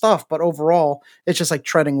 awesome stuff, but overall, it's just like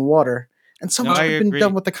treading water. And so No, much I could have been agree.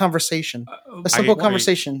 done with the conversation. A I simple agree.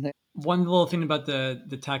 conversation. One little thing about the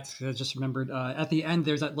tactics I just remembered. At the end,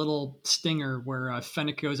 there's that little stinger where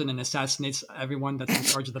Fennec goes in and assassinates everyone that's in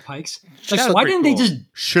charge of the Pikes. Like, That was why pretty didn't cool. they just?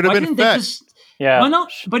 Should have Why been didn't they FETT. just? Yeah. Well, no,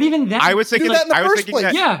 but even that. I was thinking Do that in the I was first thinking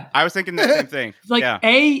that. place. Yeah. I was thinking that same thing. Like,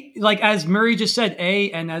 yeah. like as Murray just said,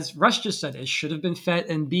 and as Rush just said, it should have been FETT,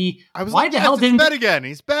 and B, I was why like, the yes, hell it's didn't? FETT again?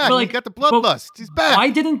 He's back. But, like, He got the but bloodlust. He's back. Why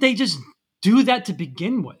didn't they just do that to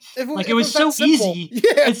begin with? If Like, it it was that so simple. easy.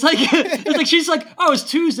 Yeah. It's like she's like, oh, it's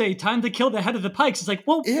Tuesday, time to kill the head of the Pikes. It's like,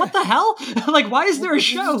 well, Yeah. what the hell? Like, why is there a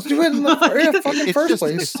show? Just do it in the fucking It's first just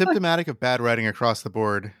place. it's symptomatic of bad writing across the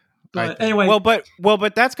board. I But think. anyway, Well,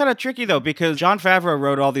 but that's kind of tricky though, because Jon Favreau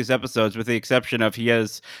wrote all these episodes, with the exception of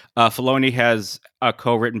Filoni has a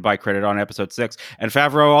co-written by credit on episode 6, and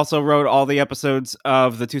Favreau also wrote all the episodes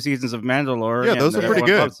of the 2 seasons of Mandalorian. Yeah, those that are pretty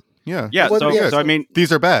everyone good. loves. Yeah. Yeah, Well, so yeah, I mean,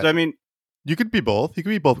 These are bad. so I mean, You could be both. You could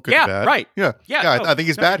be both good Yeah, and bad. right. Yeah. Yeah, I think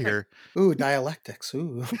he's no, bad right. here. Ooh, dialectics.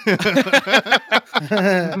 Ooh.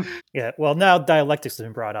 Yeah, well, now dialectics has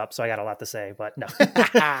been brought up, so I got a lot to say, but no.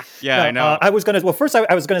 yeah, No, I know. I was gonna. Well, first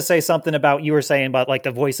I was gonna say something about you were saying about like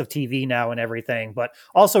the voice of TV now and everything, but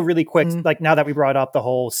also really quick, like now that we brought up the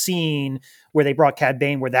whole scene where they brought Cad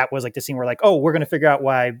Bane, where that was like the scene where like, oh, we're gonna figure out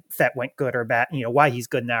why FETT went good or bad, why he's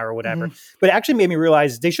good now or whatever. But it actually made me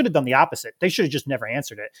realize they should have done the opposite. They should have just never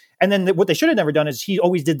answered it. And then what they should have never done is he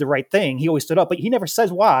always did the right thing. He always stood up, but he never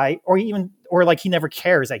says why, or he never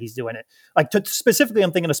cares that he's doing it. Like specifically,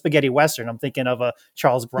 I'm thinking of Spaghetti Western. I'm thinking of a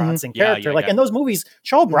Charles Bronson character. In those movies,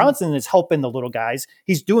 Charles Bronson is helping the little guys.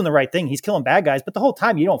 He's doing the right thing. He's killing bad guys, but the whole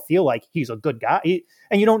time you don't feel like he's a good guy,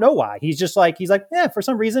 and you don't know why. He's like, yeah, for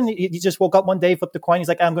some reason he just woke up one day, flipped the coin. He's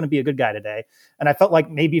like, I'm going to be a good guy today. And I felt like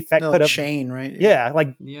maybe FETT could have Shane, right? Yeah,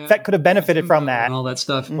 like FETT could have benefited from that. and all that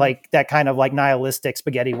stuff. Like that kind of like nihilistic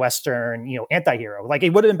spaghetti Western, anti-hero. Like it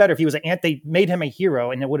would have been better if he was they made him a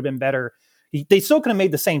hero, and it would have been better. They still could have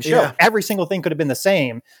made the same show. Yeah. Every single thing could have been the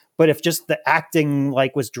same. But if just the acting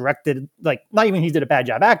like was directed, like not even he did a bad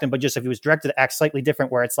job acting, but just if he was directed to act slightly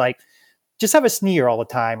different, where it's like, just have a sneer all the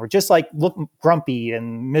time, or just like look grumpy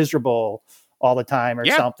and miserable all the time, or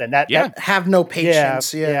something. That have no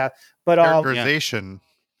patience. Yeah. But Characterization.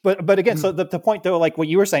 But again, so the point though, like what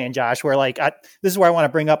you were saying, Josh, where like this is where I want to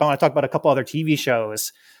bring up. I want to talk about a couple other TV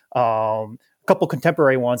shows, a couple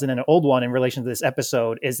contemporary ones, and then an old one in relation to this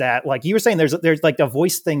episode. Is that like you were saying? There's like a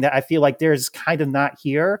voice thing that I feel like there's kind of not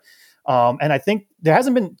here. And I think there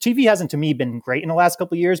hasn't been TV hasn't to me been great in the last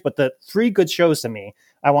couple of years, but the 3 good shows to me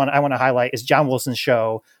I want to highlight is John Wilson's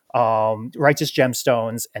show, Righteous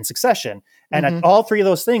Gemstones, and Succession. And all 3 of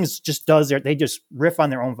those things just they just riff on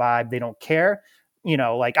their own vibe. They don't care.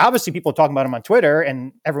 Like obviously people are talking about them on Twitter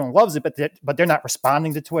and everyone loves it, but they're not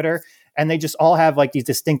responding to Twitter, and they just all have like these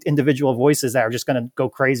distinct individual voices that are just going to go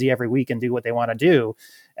crazy every week and do what they want to do.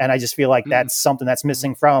 And I just feel like that's something that's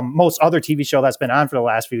missing from most other TV show that's been on for the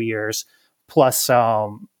last few years, plus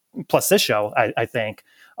this show, I think.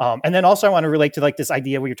 And then also I want to relate to like this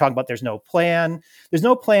idea where you're talking about there's no plan.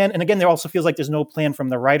 And again, there also feels like there's no plan from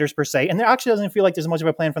the writers per se. And there actually doesn't feel like there's much of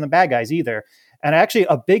a plan from the bad guys either. And actually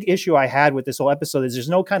a big issue I had with this whole episode is there's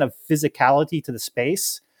no kind of physicality to the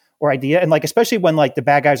space or idea. And like, especially when like the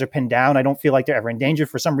bad guys are pinned down, I don't feel like they're ever in danger.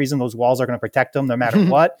 For some reason, those walls are going to protect them no matter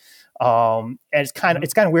what. And it's kind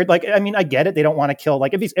of weird. Like, I mean, I get it. They don't want to kill,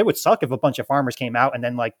 like, it would suck if a bunch of farmers came out and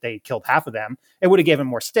then like they killed half of them. It would have given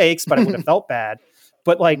more stakes, but it would have felt bad.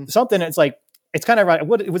 But like something, it's like, it's kind of right.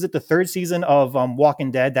 What was it? The third season of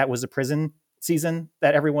Walking Dead? That was the prison season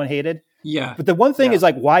that everyone hated. Yeah. But the one thing is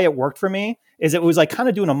like why it worked for me is it was like kind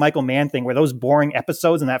of doing a Michael Mann thing where those boring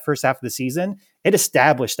episodes in that first half of the season, it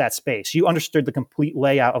established that space. You understood the complete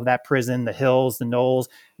layout of that prison, the hills, the knolls,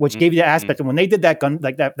 which gave you the aspect. And when they did that gun,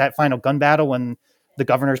 like that final gun battle, when the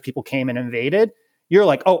governor's people came and invaded, you're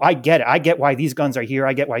like, oh, I get it. I get why these guns are here.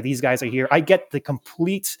 I get why these guys are here. I get the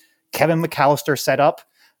complete Kevin McAllister setup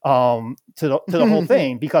to the whole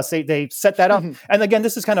thing, because they set that up. And again,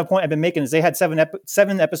 this is kind of a point I've been making, is they had seven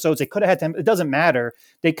episodes. They could have had 10. It doesn't matter.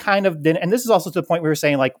 They kind of didn't. And this is also to the point we were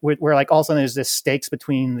saying, like, where like all of a sudden there's this stakes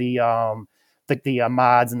between the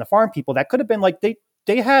mods and the farm people that could have been like, they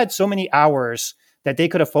had so many hours that they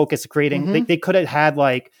could have focused creating. They could have had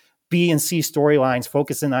like B and C storylines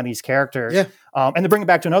focusing on these characters. Yeah. And to bring it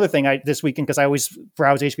back to another thing this weekend, because I always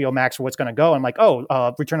browse HBO Max for what's going to go. I'm like,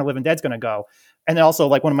 Return of the Living Dead's going to go. And then also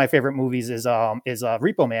like one of my favorite movies is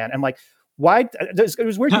Repo Man. And like, why it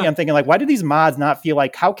was weird to me. I'm thinking like, why do these mods not feel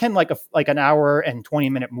like, how can like an hour and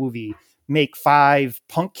 20-minute movie make 5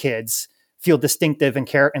 punk kids feel distinctive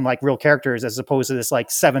and like real characters, as opposed to this like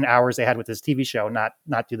 7 hours they had with this TV show, not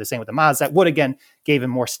do the same with the mods that would again gave him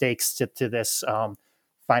more stakes to this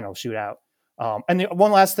final shootout. And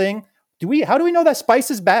one last thing, how do we know that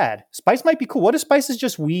spice is bad? Spice might be cool. What if spice is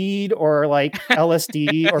just weed or like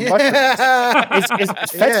LSD or mushrooms?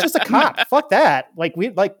 Is Fett's just a cop? Fuck that. Like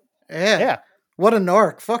yeah. What a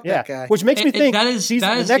narc. Fuck that guy. Which makes me think next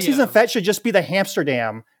season Fett should just be the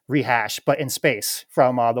Hamsterdam rehash, but in space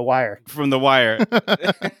from The Wire. From The Wire.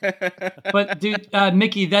 But dude,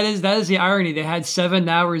 Mickey, that is the irony. They had 7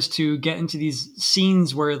 hours to get into these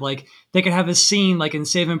scenes where like they could have a scene like in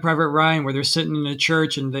Saving Private Ryan where they're sitting in a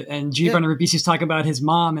church and Giovanni Ribisi's talking about his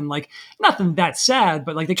mom, and like nothing that sad,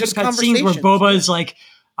 but like they could have had scenes where Boba is like,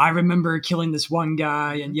 I remember killing this one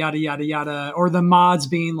guy and yada yada yada, or the mods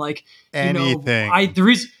being like, anything.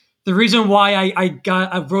 The reason why I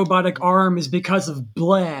got a robotic arm is because of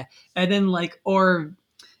blah. And then like, or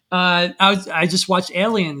I just watched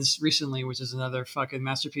Aliens recently, which is another fucking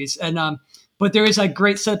masterpiece. And but there is a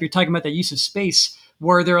great setup. You're talking about that use of space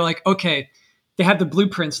where they're like, okay, they have the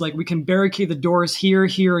blueprints. Like we can barricade the doors here,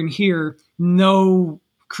 here, and here. No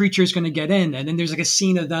creature's going to get in. And then there's like a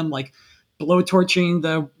scene of them like blowtorching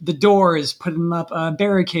the doors, putting up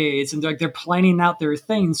barricades, and they're planning out their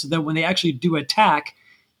things so that when they actually do attack,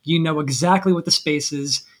 you know exactly what the space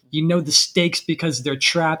is. You know the stakes because they're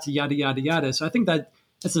trapped, yada, yada, yada. So I think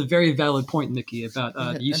that's a very valid point, Mickey, about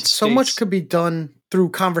the use of so space. much could be done through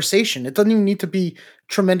conversation. It doesn't even need to be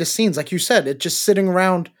tremendous scenes. Like you said, it's just sitting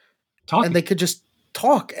around talking. And they could just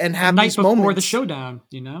talk and have the these night before moments. the showdown,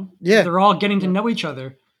 Yeah. They're all getting to know each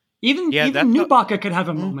other. Even Nubaka could have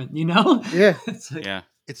a moment, Yeah. It's like, yeah.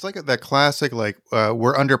 It's like that classic, like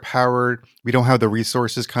we're underpowered. We don't have the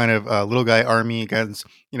resources, kind of little guy army against,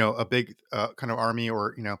 a big kind of army.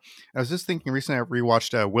 Or, I was just thinking recently, I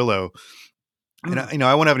rewatched Willow. And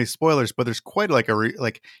I won't have any spoilers, but there's quite like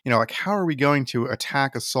how are we going to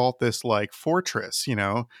assault this like fortress?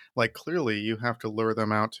 Like clearly you have to lure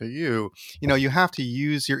them out to you. You have to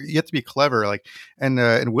use you have to be clever. Like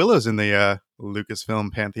and Willow's in the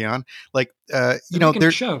Lucasfilm pantheon. Like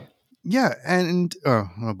there's show. Yeah, and oh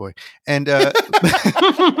boy, and I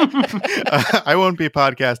won't be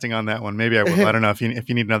podcasting on that one. Maybe I will. I don't know if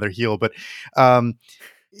you need another heel, but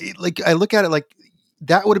like I look at it like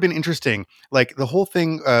that would have been interesting. Like the whole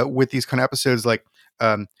thing with these kind of episodes, like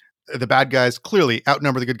the bad guys clearly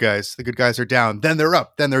outnumber the good guys. The good guys are down, then they're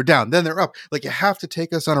up, then they're down, then they're up. Like you have to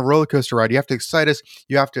take us on a roller coaster ride. You have to excite us.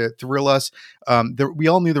 You have to thrill us. We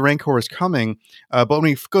all knew the Rancor was coming, but when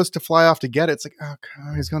he goes to fly off to get it, it's like, oh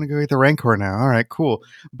God, he's going to go get the Rancor now. All right, cool.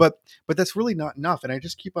 But that's really not enough. And I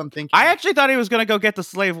just keep on thinking. I actually thought he was going to go get the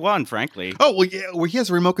Slave One, frankly. Oh well, yeah. Well, he has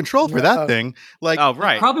a remote control for that thing. Like, oh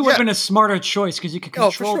right, probably would have been a smarter choice because you could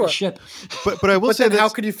control the ship. But I will say that. How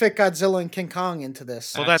could you fit Godzilla and King Kong into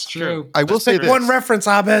this? Well, that's true. I will say this. One reference,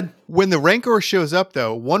 Abed. When the Rancor shows up,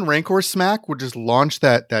 though, one Rancor smack would just launch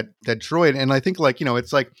that droid, and I think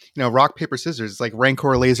it's like rock paper scissors. It's like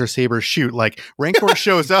Rancor laser saber shoot. Like Rancor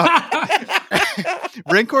shows up.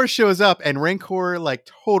 Rancor shows up and Rancor like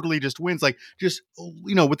totally just wins, like just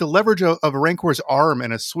with the leverage of a Rancor's arm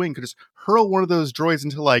and a swing could just hurl one of those droids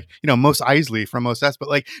into like Mos Eisley from Mos Es, but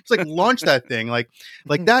like just like launch that thing like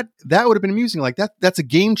that would have been amusing. Like that's a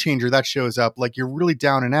game changer that shows up. Like you're really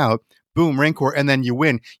down and out, boom, Rancor, and then you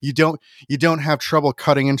win. You don't have trouble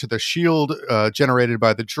cutting into the shield generated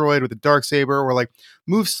by the droid with the Darksaber, or like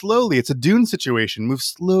move slowly. It's a Dune situation. Move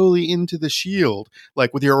slowly into the shield,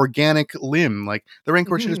 like with your organic limb. Like the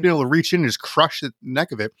Rancor should just be able to reach in and just crush the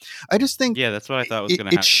neck of it. I just think that's what I thought was going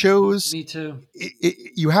to happen. It shows. Me too.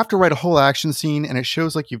 You have to write a whole action scene, and it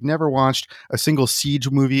shows like you've never watched a single siege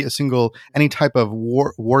movie, any type of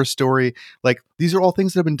war story. Like these are all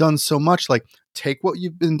things that have been done so much. Like take what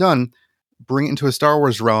you've been done, bring it into a Star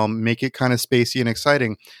Wars realm, make it kind of spacey and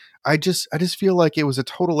exciting. I just feel like it was a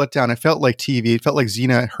total letdown. It felt like TV. It felt like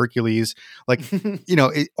Xena Hercules. Like,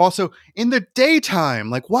 it also in the daytime,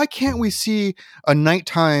 like why can't we see a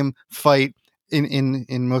nighttime fight in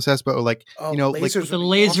Mos Espa? Like, like the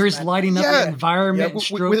lasers lighting up the environment,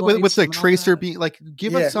 with like tracer being like,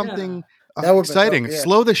 give us something exciting.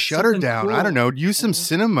 Slow the shutter something down. Cool. I don't know. Use some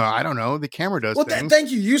cinema. I don't know. The camera does things. Thank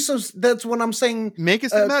you. Use some. That's what I'm saying. Make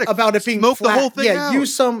it cinematic about it being smoke flat. The whole thing out.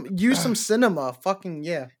 Use some cinema. Fucking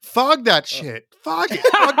yeah. Fog that shit. Fog it.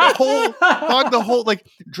 Fog the whole. Like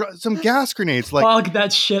some gas grenades. Like fog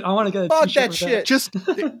that shit. I want to get a fog t-shirt that shit. Just.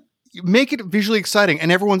 Make it visually exciting,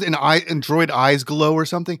 and everyone's in droid eyes glow or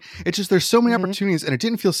something. It's just there's so many opportunities, and it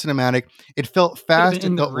didn't feel cinematic. It felt fast.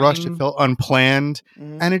 It felt rushed. It felt unplanned,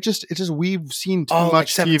 and it just we've seen too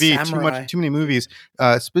much TV, too many movies,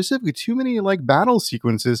 specifically too many like battle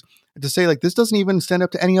sequences to say like this doesn't even stand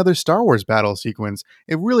up to any other Star Wars battle sequence.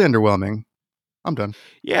 It really underwhelming. I'm done.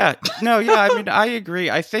 Yeah. No, yeah. I mean, I agree.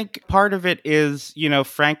 I think part of it is,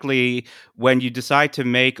 frankly, when you decide to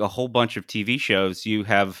make a whole bunch of TV shows, you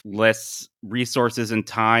have less resources and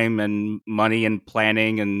time and money and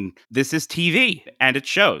planning. And this is TV and it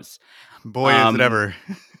shows. Boy, is it ever.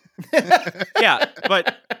 Yeah.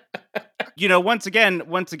 But, once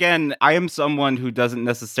again, I am someone who doesn't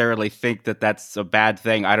necessarily think that that's a bad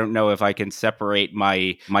thing. I don't know if I can separate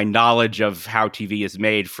my knowledge of how TV is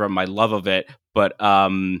made from my love of it. But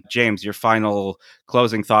James, your final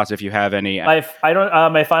closing thoughts, if you have any. My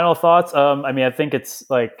final thoughts. I think it's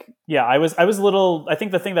like, I was a little. I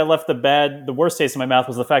think the thing that left the worst taste in my mouth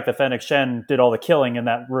was the fact that Fennec Shen did all the killing in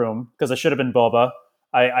that room, because it should have been Boba.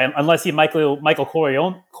 Unless he Michael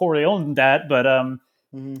Corleone that, but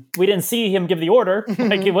we didn't see him give the order.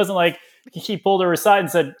 Like it wasn't like she pulled her aside and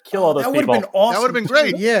said, "Kill all those people." That would have been awesome. That would have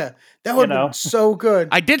been great. Yeah, that would have been so good.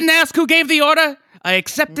 I didn't ask who gave the order. I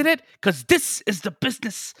accepted it because this is the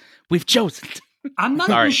business we've chosen. I'm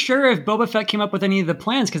not even sure if Boba Fett came up with any of the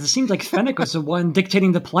plans, because it seems like Fennec was the one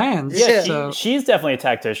dictating the plans. Yeah, she's definitely a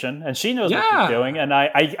tactician, and she knows what she's doing. And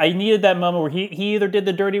I needed that moment where he either did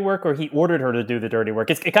the dirty work or he ordered her to do the dirty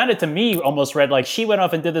work. It kind of, to me, almost read like she went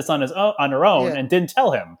off and did this on her own and didn't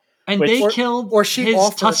tell him. And they killed his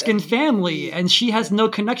Tusken family, and she has no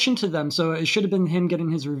connection to them, so it should have been him getting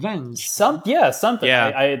his revenge. Something. Yeah.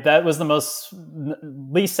 That was the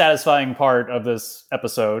least satisfying part of this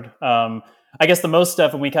episode. I guess the most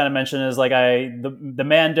stuff, and we kind of mentioned, is like the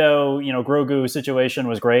Mando, Grogu situation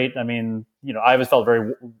was great. I mean, I always felt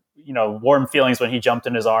very, warm feelings when he jumped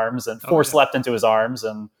in his arms and Force leapt into his arms,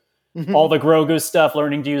 and all the Grogu stuff,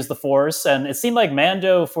 learning to use the Force. And it seemed like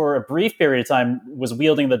Mando, for a brief period of time, was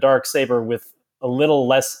wielding the Darksaber with a little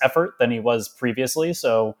less effort than he was previously.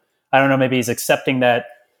 So I don't know, maybe he's accepting that,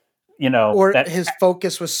 his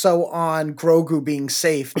focus was so on Grogu being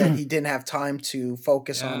safe that he didn't have time to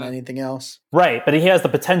focus on anything else. Right, but he has the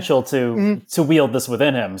potential to wield this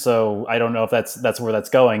within him. So I don't know if that's where that's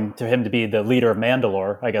going, to him to be the leader of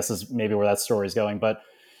Mandalore, I guess is maybe where that story is going. But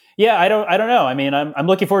yeah, I don't know. I mean, I'm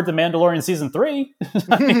looking forward to Mandalorian season 3.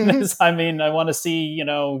 I want to see,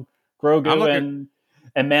 Grogu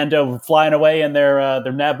and Mando flying away in their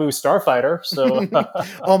Naboo starfighter. So,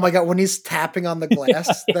 oh my god, when he's tapping on the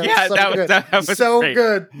glass, that was so great.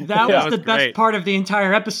 good. That was the best part of the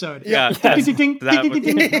entire episode. Yeah, I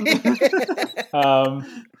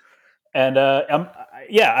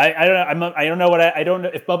don't know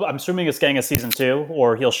if Boba. I'm assuming it's getting a season 2,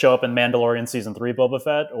 or he'll show up in Mandalorian season 3, Boba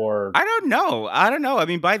Fett, or I don't know. I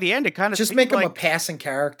mean, by the end, it kind of just make him a passing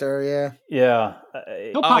character. Yeah.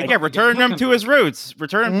 Return him to his roots.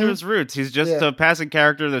 Return him to his roots. He's just a passing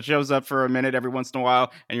character that shows up for a minute every once in a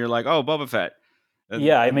while, and you're like, oh, Boba Fett.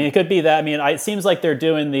 Yeah, I mean, it could be that. I mean, it seems like they're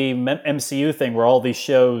doing the MCU thing where all these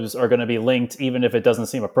shows are going to be linked, even if it doesn't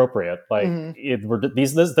seem appropriate. Like,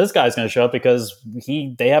 this guy's going to show up because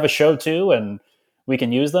they have a show too, and we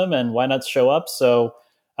can use them, and why not show up? So,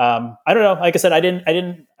 I don't know. Like I said, I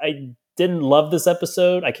didn't love this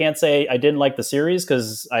episode. I can't say I didn't like the series,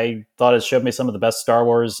 because I thought it showed me some of the best Star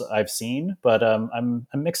Wars I've seen. But I'm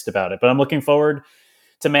mixed about it. But I'm looking forward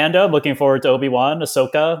to Mando. I'm looking forward to Obi-Wan,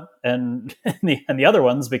 Ahsoka, and the other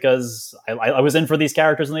ones because I was in for these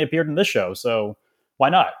characters and they appeared in this show. So why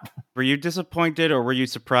not? Were you disappointed or were you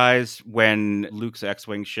surprised when Luke's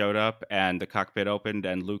X-Wing showed up and the cockpit opened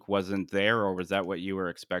and Luke wasn't there, or was that what you were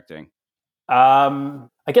expecting?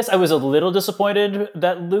 I guess I was a little disappointed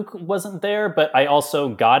that Luke wasn't there, but I also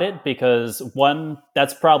got it because one,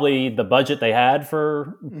 that's probably the budget they had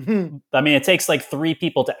for. I mean, it takes like 3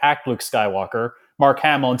 people to act Luke Skywalker, Mark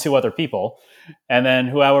Hamill and 2 other people, and then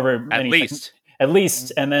however At many least,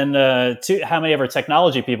 and then how many ever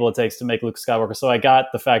technology people it takes to make Luke Skywalker. So I got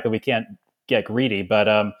the fact that we can't get greedy,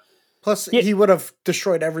 but plus he would have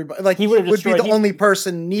destroyed everybody. Like he would be the only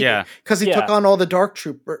person needed because he took on all the Dark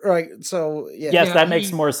Trooper, right? So yes, that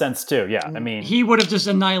makes more sense too. Yeah, I mean, he would have just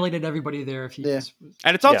annihilated everybody there if he. Yeah.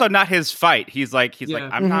 And it's also not his fight. He's like,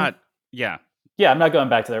 I'm not. Yeah. Yeah, I'm not going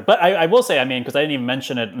back to there. But I will say, I mean, because I didn't even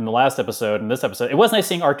mention it in the last episode and this episode, it was nice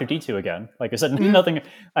seeing R2-D2 again. Like I said, nothing.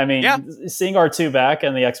 I mean, seeing R2 back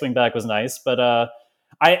and the X-Wing back was nice. But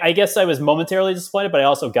I guess I was momentarily disappointed, but I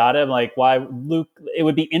also got it. I'm like, why Luke? It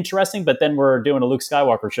would be interesting, but then we're doing a Luke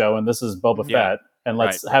Skywalker show, and this is Boba Fett. And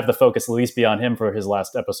let's have the focus at least be on him for his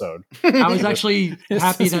last episode. I was actually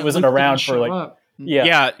happy that he wasn't Luke around didn't for show like. up.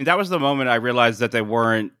 Yeah, that was the moment I realized that they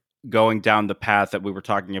weren't going down the path that we were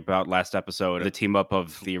talking about last episode, the team up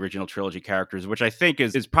of the original trilogy characters, which I think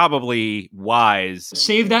is probably wise.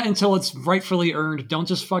 Save that until it's rightfully earned. Don't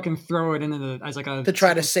just fucking throw it in as like a to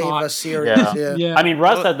try to save a series. Yeah. I mean,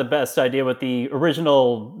 Russ had the best idea with the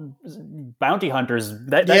original bounty hunters.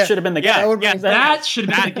 That should have been the gang. That should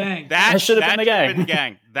have been the gang. That should have been the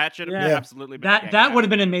gang. That should have been absolutely been the gang. That would have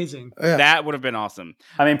been amazing. Yeah. That would have been awesome.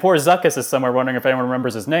 I mean, poor Zuckus is somewhere wondering if anyone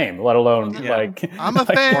remembers his name, let alone like. I'm a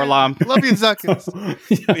fan. Love you, Zuckus.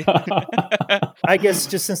 I guess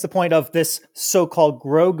just since the point of this so-called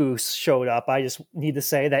Grogu showed up, I just need to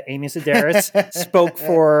say that Amy Sedaris spoke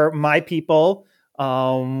for my people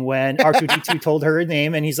when R2-D2 told her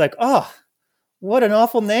name, and he's like, "Oh, what an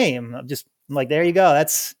awful name!" I'm like, there you go.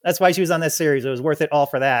 That's why she was on this series. It was worth it all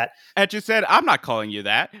for that. And you said, "I'm not calling you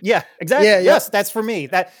that." Yeah, exactly. Yeah, yes, that's for me.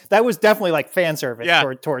 That was definitely like fan service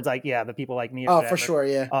towards like the people like me. Oh, for sure.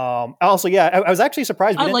 Yeah. Also, I was actually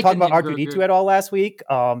surprised we didn't talk about R2-D2 at all last week.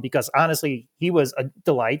 Because honestly, he was a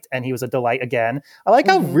delight, and he was a delight again. I like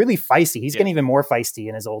how really feisty he's getting even more feisty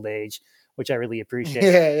in his old age, which I really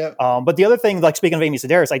appreciate. But the other thing, like speaking of Amy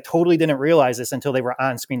Sedaris, I totally didn't realize this until they were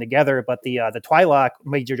on screen together. But the Twi'lek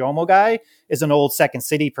Major Domo guy is an old Second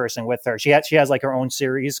City person with her. She has like her own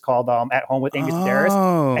series called At Home with Amy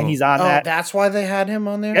Sedaris, and he's on that. That's why they had him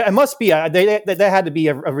on there. Yeah, it must be. There had to be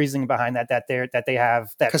a reasoning behind that they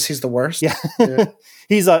have that because he's the worst. Yeah,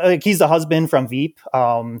 he's the husband from Veep.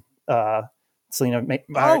 Selena.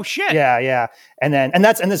 Oh shit. Yeah. And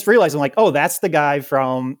this realizing like, oh, that's the guy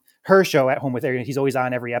from her show At Home with Amy. He's always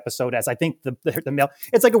on every episode as I think the male.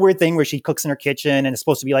 It's like a weird thing where she cooks in her kitchen and it's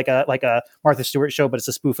supposed to be like a Martha Stewart show, but it's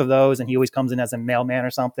a spoof of those. And he always comes in as a mailman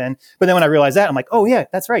or something. But then when I realized that, I'm like, oh yeah,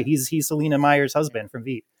 that's right. He's Selena Meyer's husband from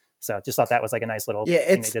Veep. So just thought that was like a nice little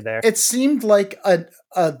thing they did there. It seemed like a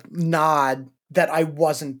nod that I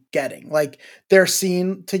wasn't getting. Like their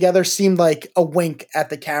scene together seemed like a wink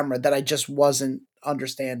at the camera that I just wasn't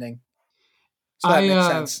understanding. So that makes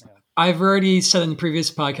sense. I've already said in previous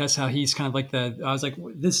podcasts how he's kind of like I was like,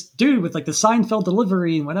 this dude with like the Seinfeld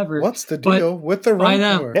delivery and whatever. What's the deal with the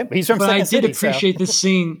Rancor? Yeah, he's from but Second I City, did appreciate this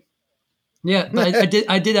scene. Yeah, but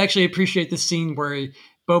I did actually appreciate this scene where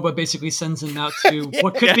Boba basically sends him out to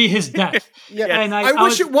what could be his death. Yeah, and I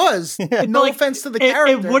wish it was. No offense to the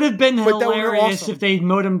character. It would have been hilarious if they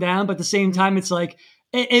mowed him down, but at the same time, it's like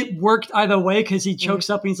it worked either way because he chokes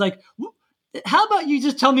up and he's like, how about you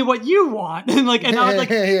just tell me what you want? And I was like,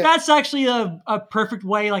 that's actually a perfect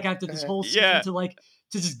way, like after this whole season to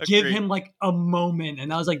just give him like a moment.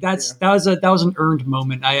 And I was like, that was an earned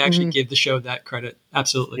moment. I actually give the show that credit.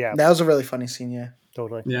 Absolutely. Yeah. That was a really funny scene. Yeah.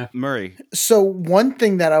 Totally. Yeah. Murray. So one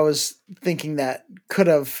thing that I was thinking that could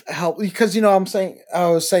have helped, because, I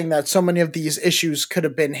was saying that so many of these issues could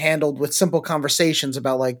have been handled with simple conversations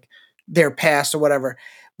about like their past or whatever.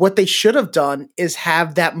 What they should have done is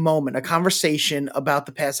have that moment, a conversation about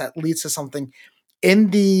the past that leads to something in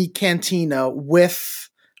the cantina with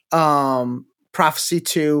Prophecy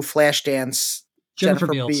 2, Flashdance, Jennifer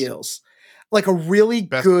Beals. Like a really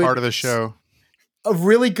best good part of the show. A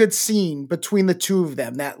really good scene between the two of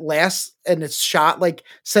them that lasts, and it's shot like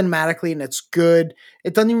cinematically and it's good.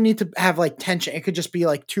 It doesn't even need to have like tension. It could just be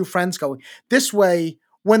like two friends going this way.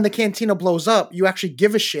 When the cantina blows up, you actually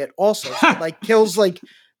give a shit also. So, like kills like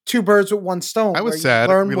two birds with one stone. I was sad.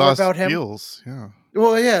 Learn we more lost about him. Beals. Yeah.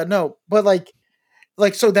 Well, yeah, no, but like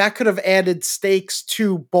like, so that could have added stakes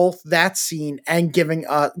to both that scene and given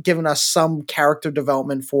us some character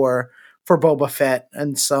development for Boba Fett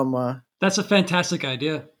and some. That's a fantastic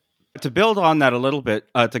idea. To build on that a little bit,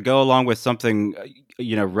 to go along with something,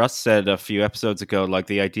 Russ said a few episodes ago, like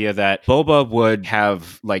the idea that Boba would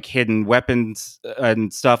have like hidden weapons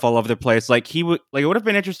and stuff all over the place. Like it would have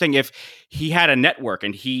been interesting if he had a network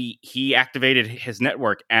and he activated his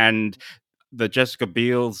network, and the Jessica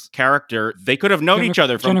Biel's character, they could have known each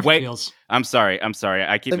other from Jennifer way. Beals. I'm sorry.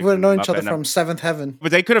 I keep. They would have known each other and from Seventh Heaven.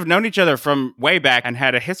 But they could have known each other from way back and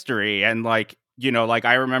had a history. And like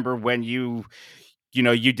I remember when you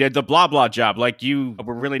did the blah blah job, like you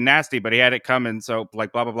were really nasty, but he had it coming. So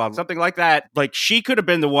like blah blah blah, something like that. Like she could have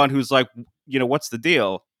been the one who's like, what's the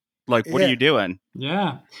deal? Like, what are you doing?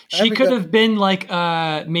 Yeah. She could have been like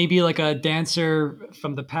maybe like a dancer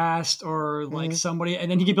from the past or like somebody, and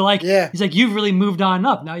then he could be like, he's like, you've really moved on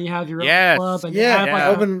up. Now you have your own club, and you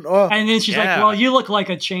have and then she's like, well, you look like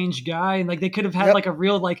a changed guy, and like they could have had like a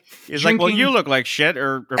real like he's drinking... like, well, you look like shit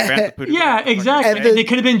or yeah, exactly. And they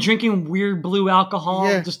could have been drinking weird blue alcohol,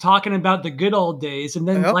 just talking about the good old days, and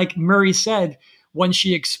then like Murray said, when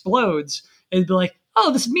she explodes, it'd be like,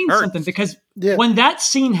 oh, this means something, because when that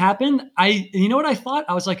scene happened, you know what I thought?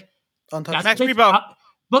 I was like, that's Max Rebo.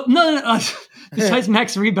 But no. Besides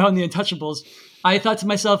Max Rebo and the Untouchables, I thought to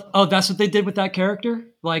myself, oh, that's what they did with that character.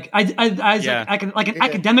 Like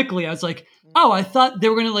academically, I was like, oh, I thought they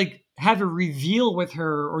were gonna like have a reveal with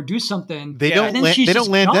her or do something. They don't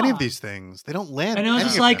land any of these things. They don't land. And I was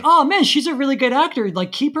just like, oh man, she's a really good actor.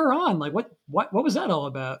 Like, keep her on. Like, what was that all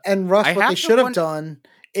about? And Russ, what they should have done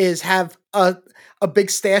is have a big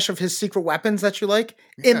stash of his secret weapons that you like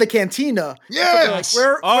in the cantina. Yeah, so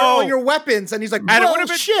where are all your weapons? And he's like, "Bro,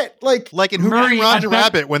 shit!" Like in Who Ran Roger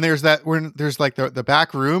Rabbit, when there's like the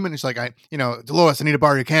back room, and it's like, Dolores, I need to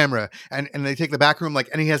borrow your camera, and they take the back room, like,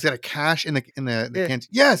 and he has got a cache in the canteen.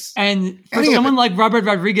 Yes, and for someone like Robert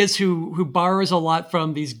Rodriguez who borrows a lot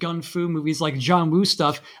from these gun fu movies like John Woo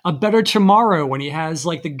stuff, A Better Tomorrow, when he has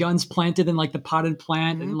like the guns planted in like the potted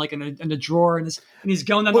plant and like in a drawer, and he's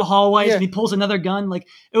going down the hallways and he pulls another gun. Like,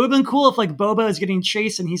 it would have been cool if like Boba is getting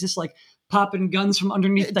chased and he's just like popping guns from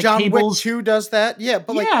underneath like John tables. Wick 2 does that,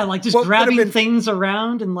 but like just grabbing things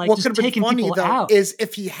around and like just taking people out. Is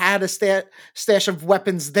if he had a stash of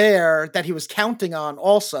weapons there that he was counting on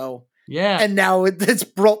also. Yeah, and now it's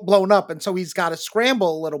blown up, and so he's got to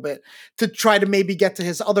scramble a little bit to try to maybe get to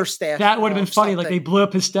his other stash. That would have been funny. Like, they blew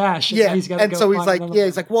up his stash. And he's so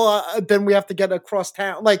he's like, well, then we have to get across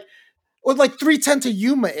town, like. Or like 310 to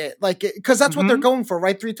Yuma, because that's what they're going for,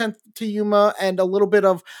 right? 310 to Yuma and a little bit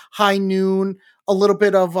of High Noon, a little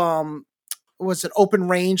bit of Open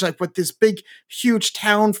Range, like with this big, huge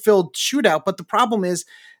town-filled shootout. But the problem is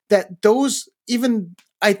that those, even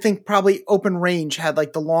I think probably Open Range had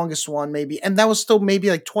like the longest one, maybe, and that was still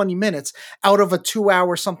maybe like 20 minutes out of a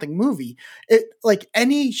 2-hour something movie. It like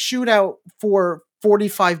any shootout for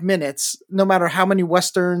 45 minutes, no matter how many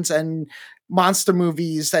westerns and monster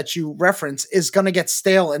movies that you reference, is going to get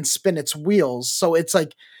stale and spin its wheels. So it's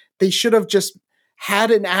like they should have just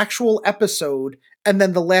had an actual episode, and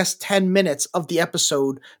then the last 10 minutes of the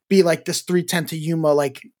episode be like this 310 to Yuma,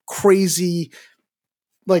 like crazy,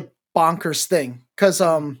 like bonkers thing. Because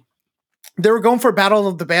they were going for Battle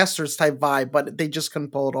of the Bastards type vibe, but they just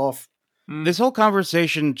couldn't pull it off. This whole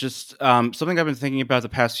conversation, just something I've been thinking about the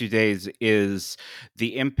past few days, is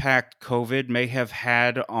the impact COVID may have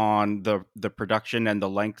had on the production and the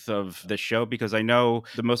length of the show, because I know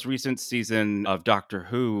the most recent season of Doctor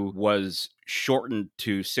Who was shortened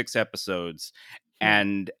to 6 episodes,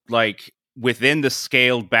 and like within the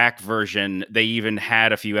scaled back version, they even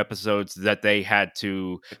had a few episodes that they had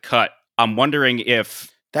to cut. I'm wondering if...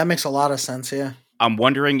 That makes a lot of sense, yeah. I'm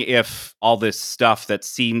wondering if all this stuff that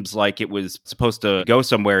seems like it was supposed to go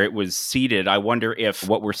somewhere, it was seeded. I wonder if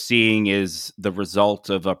what we're seeing is the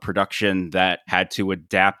result of a production that had to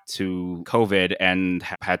adapt to COVID and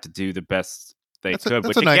had to do the best they could.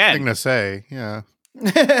 That's a nice thing to say, yeah.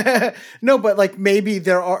 No, but like maybe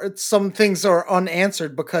there are some things are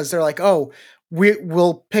unanswered because they're like, oh, we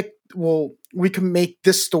can make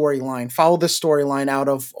this storyline, follow this storyline out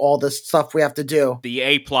of all this stuff we have to do. The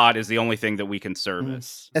A plot is the only thing that we can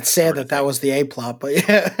service. It's sad that was the A plot, but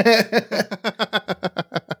yeah.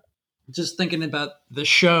 Just thinking about the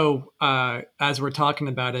show as we're talking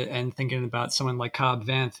about it, and thinking about someone like Cobb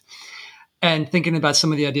Vanth, and thinking about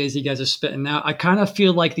some of the ideas you guys are spitting out, I kind of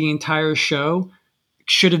feel like the entire show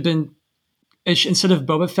should have been, instead of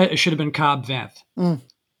Boba Fett, it should have been Cobb Vanth.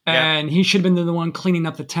 And and he should have been the one cleaning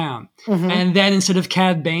up the town. And then instead of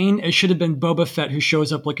Cad Bane, it should have been Boba Fett who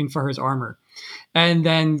shows up looking for his armor. And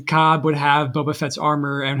then Cobb would have Boba Fett's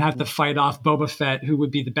armor and have to fight off Boba Fett, who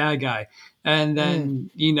would be the bad guy. And then,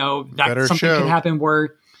 that something can happen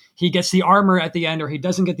where he gets the armor at the end or he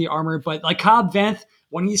doesn't get the armor. But like Cobb Vanth,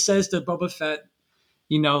 when he says to Boba Fett,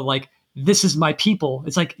 like, this is my people,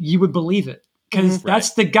 it's like, you would believe it. Because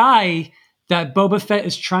that's the guy that Boba Fett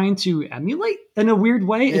is trying to emulate in a weird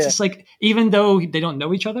way. It's just like, even though they don't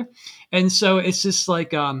know each other. And so it's just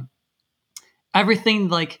like everything,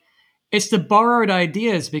 like, it's the borrowed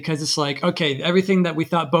ideas, because it's like, okay, everything that we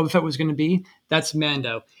thought Boba Fett was going to be, that's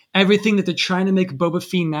Mando. Everything that they're trying to make Boba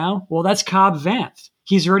Fett now, well, that's Cobb Vanth.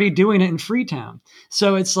 He's already doing it in Freetown.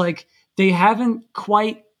 So it's like they haven't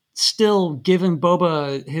quite still given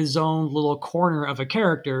Boba his own little corner of a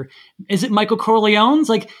character. Is it Michael Corleone's?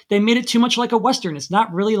 Like, they made it too much like a Western. It's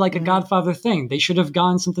not really like a Godfather thing. They should have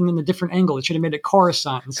gone something in a different angle. They should have made it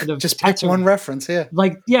Coruscant instead of just pick one reference. Yeah.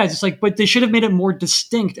 But they should have made it more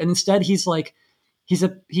distinct. And instead he's like, he's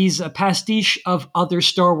a pastiche of other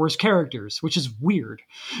Star Wars characters, which is weird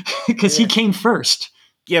because he came first.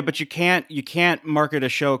 Yeah, but you can't market a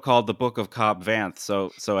show called The Book of Cobb Vanth.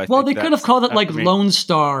 So I well, they could have called it like Lone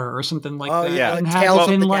Star or something like that. Yeah, and like have Tales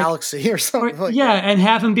of him the like Galaxy or something. and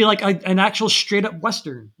have him be like an actual straight up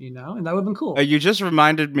Western, and that would have been cool. You just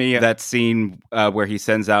reminded me of that scene where he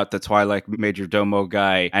sends out the Twilight Major Domo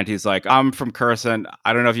guy, and he's like, "I'm from Coruscant.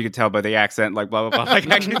 I don't know if you could tell by the accent, like blah blah blah." Like,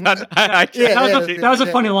 actually, that was a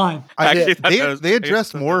funny line. They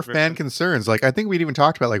addressed more fan concerns. Like, I think we'd even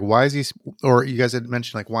talked about, like, why is he, or you guys had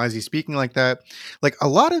mentioned, like, why is he speaking like that? Like, a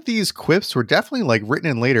lot of these quips were definitely like written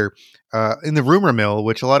in later in the rumor mill,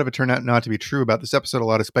 which a lot of it turned out not to be true about this episode. A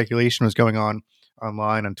lot of speculation was going on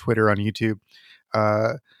online, on Twitter, on YouTube.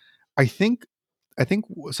 I think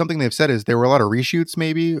something they've said is there were a lot of reshoots,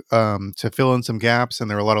 maybe to fill in some gaps, and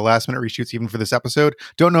there were a lot of last minute reshoots even for this episode.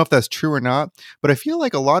 Don't know if that's true or not, but I feel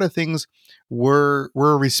like a lot of things were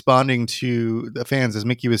responding to the fans, as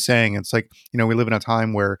Mickey was saying. It's like, we live in a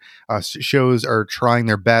time where shows are trying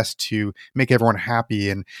their best to make everyone happy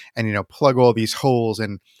and plug all these holes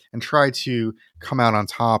and try to come out on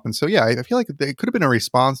top. And so, yeah, I feel like it could have been a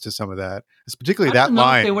response to some of that. It's particularly that line. I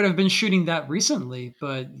don't know if they would have been shooting that recently,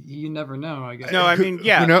 but you never know, I guess. No, I mean,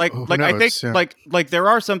 yeah, I think like there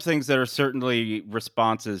are some things that are certainly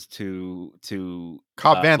responses to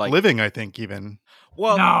Cobb Vanth living, I think, even.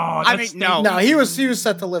 Well, no, he was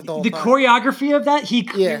set to live the whole time. The choreography of that, he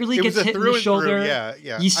clearly gets hit in the shoulder.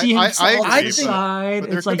 Yeah. You see him on the side.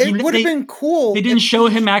 It's like it would have been cool. They didn't show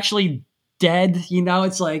him actually dead,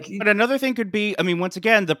 it's like. But another thing could be, I mean, once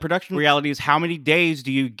again, the production reality is how many days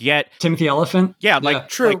do you get Timothy Olyphant? Yeah,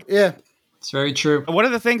 true. It's very true. One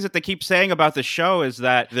of the things that they keep saying about the show is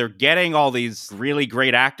that they're getting all these really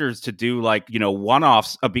great actors to do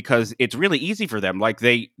one-offs because it's really easy for them. Like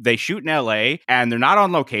they shoot in LA and they're not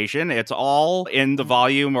on location. It's all in the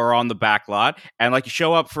volume or on the back lot. And you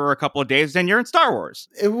show up for a couple of days, then you're in Star Wars.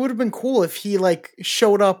 It would have been cool if he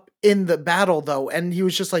showed up in the battle though, and he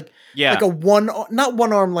was just like a not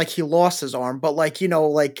one arm, like he lost his arm, but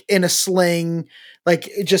in a sling,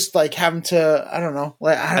 just having to, I don't know.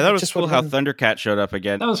 I thought it was cool how Thundercat showed up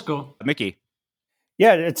again. That was cool. Mickey.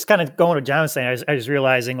 Yeah, it's kind of going to John was saying. I was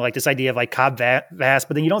realizing this idea of Cobb Vanth, but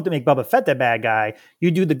then you don't have to make Boba Fett the bad guy.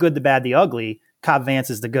 You do the good, the bad, the ugly. Cobb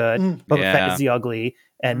Vanth is the good. Boba Fett is the ugly,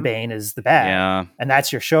 and Bane is the bad. Yeah, and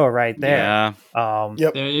that's your show right there. Yeah.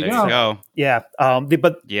 There you go. Yeah.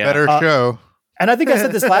 Better show. And I think I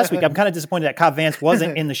said this last week. I'm kind of disappointed that Cobb Vanth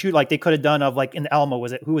wasn't in the shoot. They could have done in the Alamo.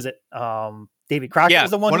 Who was it? David Crockett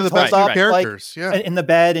was the one of who the best characters. In the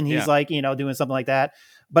bed, and he's doing something like that.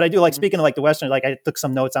 But I do speaking of the Western, I took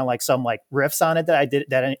some notes on some riffs on it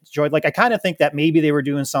that I enjoyed. I kind of think that maybe they were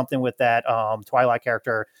doing something with that Twilight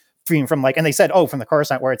character from and they said, from the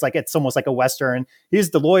Coruscant, where it's almost like a Western.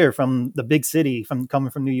 He's the lawyer from the big city coming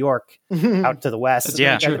from New York out to the West.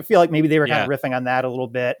 Yeah, I feel like maybe they were kind of riffing on that a little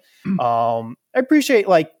bit. I appreciate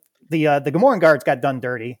the Gamoran guards got done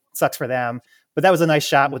dirty. It sucks for them, but that was a nice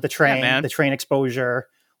shot with the train, the train exposure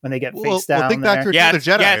when they get face down. Think back to the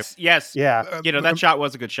Jedi. Yes. Yeah. That shot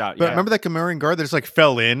was a good shot. But remember that Gamorrean guard that just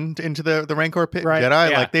fell into the Rancor pit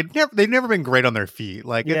Jedi? Yeah. They've never been great on their feet.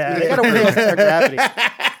 They got to work their gravity.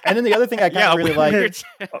 And then the other thing I kind of really like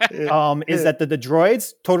is that the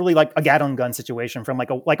droids totally a Gatling gun situation from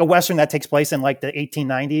a Western that takes place in the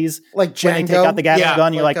 1890s. Like Django. When they take out the Gatling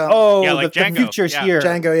gun, you're the future's here.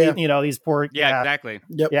 Django, these poor. Yeah, exactly.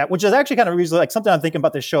 Yep. Yeah, which is actually kind of reasonable. Something I'm thinking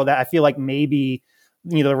about this show that I feel like maybe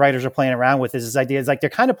the writers are playing around with is this idea. Is they're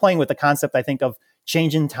kind of playing with the concept, I think, of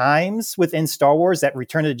changing times within Star Wars. That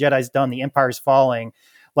Return of the Jedi's done, the Empire's falling.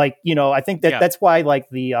 Like, I think that Yeah. that's why like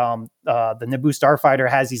the Naboo Starfighter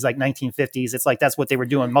has these like 1950s. It's like that's what they were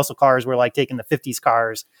doing. Muscle cars were like taking the 50s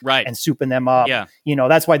cars Right. and souping them up. Yeah.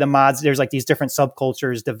 That's why the mods, there's like these different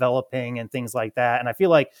subcultures developing and things like that. And I feel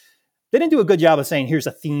like they didn't do a good job of saying here's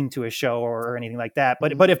a theme to a show or anything like that.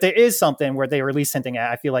 But if there is something where they were at least hinting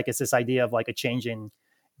at, I feel like it's this idea of like a changing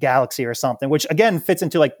galaxy or something, which again fits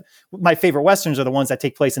into like my favorite Westerns are the ones that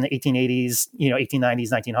take place in the 1880s,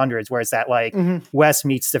 1890s, 1900s, where it's that like West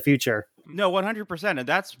meets the future. No, 100%. And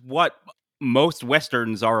that's what most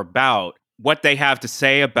Westerns are about. What they have to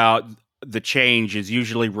say about the change is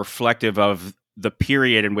usually reflective of the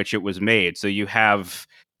period in which it was made. So you have,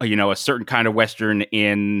 a certain kind of Western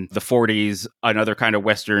in the 40s, another kind of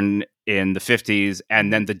Western in the 50s,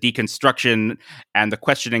 and then the deconstruction and the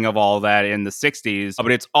questioning of all that in the 60s.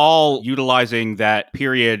 But it's all utilizing that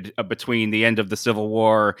period between the end of the Civil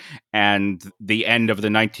War and the end of the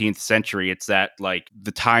 19th century. It's that like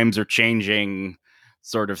the times are changing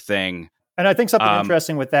sort of thing. And I think something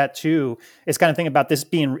interesting with that too is kind of thinking about this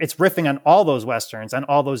it's riffing on all those Westerns and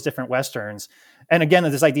all those different Westerns. And again,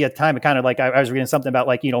 this idea of time, it kind of like, I was reading something about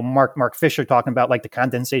like, Mark Fisher talking about like the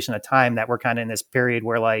condensation of time that we're kind of in this period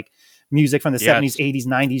where like music from the 70s, 80s,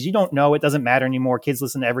 90s, you don't know, it doesn't matter anymore. Kids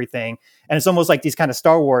listen to everything. And it's almost like these kind of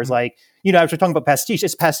Star Wars, like, as we're talking about pastiche,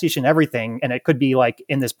 it's pastiche in everything. And it could be like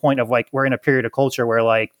in this point of like, we're in a period of culture where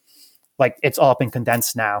like it's all been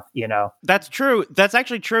condensed now, That's true. That's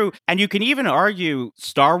actually true. And you can even argue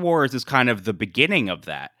Star Wars is kind of the beginning of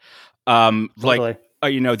that. Totally.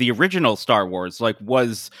 The original Star Wars,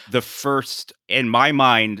 was the first, in my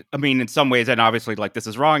mind, I mean, in some ways, and obviously, this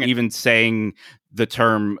is wrong, even saying the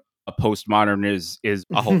term postmodern is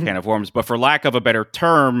a whole can of worms. But for lack of a better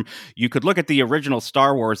term, you could look at the original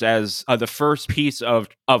Star Wars as the first piece of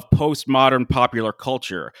postmodern popular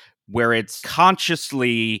culture, where it's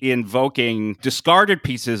consciously invoking discarded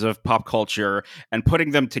pieces of pop culture and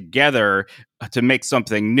putting them together to make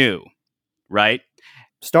something new, right?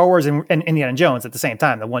 Star Wars and Indiana Jones at the same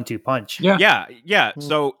time, the 1-2 punch. Yeah.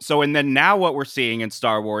 So, and then now what we're seeing in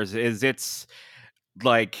Star Wars is it's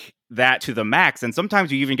like that to the max. And sometimes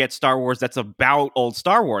you even get Star Wars that's about old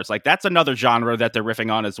Star Wars. Like that's another genre that they're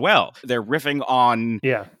riffing on as well. They're riffing on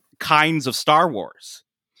kinds of Star Wars.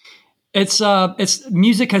 It's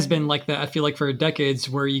music has been like that. I feel like for decades,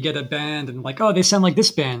 where you get a band and like, oh, they sound like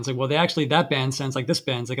this band. It's like, well, that band sounds like this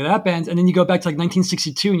band. It's like that band, and then you go back to like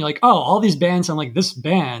 1962, and you're like, oh, all these bands sound like this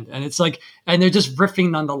band, and it's like, and they're just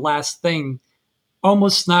riffing on the last thing,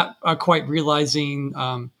 almost not quite realizing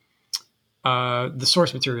the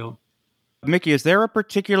source material. Mickey, is there a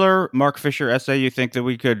particular Mark Fisher essay you think that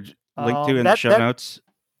we could link to in the show notes?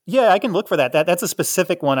 Yeah, I can look for that. That's a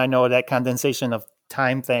specific one. I know that condensation of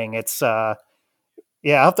time thing. It's I'll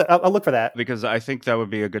look for that, because I think that would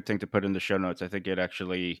be a good thing to put in the show notes. I think it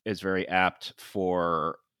actually is very apt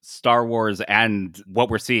for Star Wars and what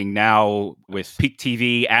we're seeing now with Peak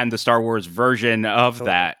TV and the Star Wars version of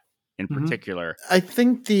that in particular. I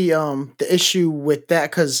think the issue with that,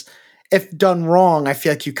 because if done wrong, I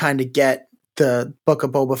feel like you kind of get the Book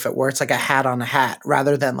of Boba Fett where it's like a hat on a hat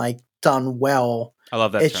rather than like done well. I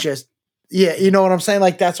love that. It's term. just, you know what I'm saying?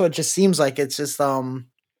 Like, that's what it just seems like. It's just, right.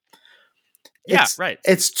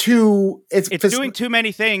 It's doing too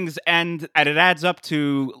many things, and it adds up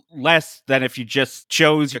to less than if you just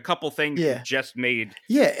chose a couple things and just made.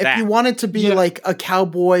 Yeah. If you wanted to be like a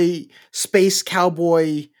cowboy, space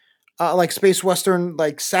cowboy, like space Western,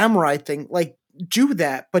 like samurai thing, like do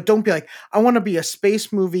that, but don't be like, I want to be a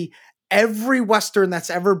space movie, every Western that's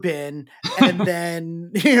ever been, and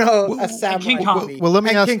then a samurai movie. Well, let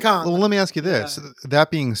me ask you this. Yeah.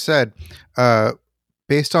 That being said,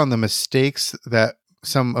 based on the mistakes that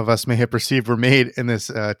some of us may have perceived were made in this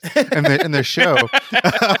in the show,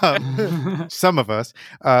 some of us,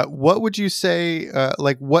 what would you say?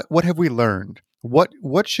 What have we learned?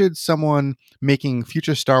 What should someone making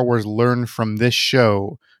future Star Wars learn from this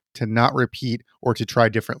show to not repeat or to try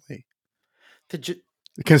differently?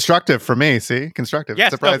 Constructive for me. See, constructive.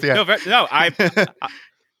 Yes, surprise.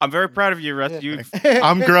 I'm very proud of you, Russ.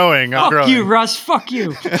 I'm growing. Fuck you, Russ. Fuck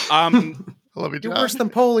you. I love you, You're worse than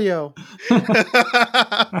polio.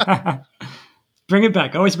 Bring it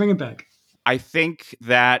back. Always bring it back. I think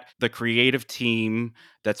that the creative team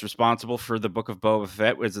that's responsible for the Book of Boba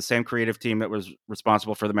Fett was the same creative team that was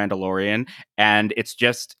responsible for The Mandalorian. And it's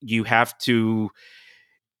just, you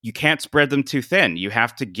can't spread them too thin. You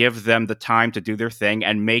have to give them the time to do their thing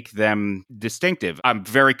and make them distinctive. I'm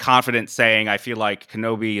very confident saying I feel like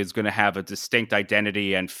Kenobi is going to have a distinct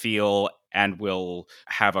identity and feel and will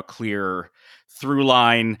have a clear through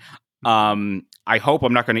line. I hope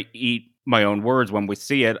I'm not going to eat my own words when we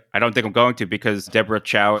see it. I don't think I'm going to, because Deborah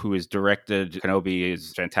Chow, who has directed Kenobi,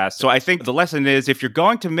 is fantastic. So I think the lesson is, if you're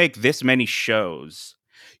going to make this many shows,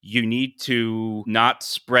 you need to not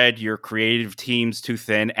spread your creative teams too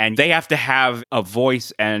thin, and they have to have a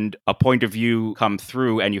voice and a point of view come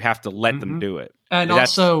through, and you have to let them do it. And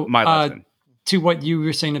that's also, my lesson. To what you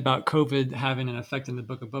were saying about COVID having an effect in the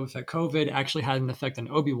Book of Boba Fett, COVID actually had an effect on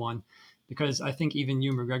Obi-Wan, because I think even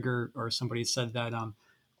Ewan McGregor or somebody said that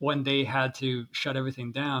when they had to shut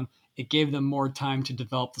everything down, it gave them more time to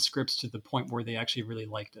develop the scripts to the point where they actually really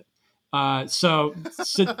liked it. So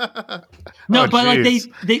no, but like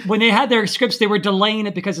they when they had their scripts, they were delaying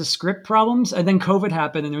it because of script problems, and then COVID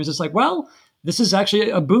happened, and it was just like, well, this is actually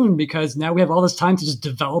a boon, because now we have all this time to just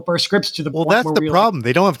develop our scripts to the point where that's the problem.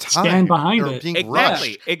 They don't have time. Stand behind They're it. being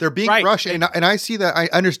Exactly. rushed. They're being rushed, and I see that. I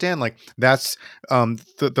understand. Like that's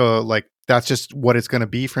the like. That's just what it's going to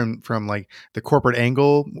be from like the corporate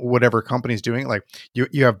angle, whatever company's doing. Like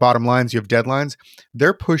you have bottom lines, you have deadlines.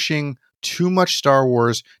 They're pushing too much Star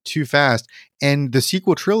Wars too fast, and the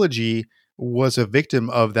sequel trilogy was a victim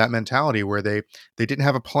of that mentality, where they didn't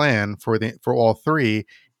have a plan for all three,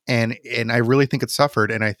 and I really think it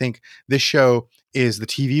suffered. And I think this show is the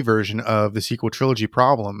TV version of the sequel trilogy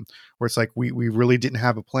problem, where it's like we really didn't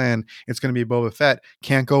have a plan. It's going to be Boba Fett.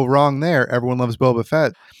 Can't go wrong there. Everyone loves Boba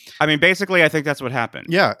Fett. I mean, basically, I think that's what happened.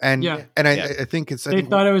 Yeah, and I think it's. They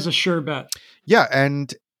thought it was a sure bet. Yeah,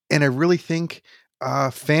 and I really think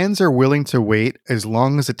fans are willing to wait as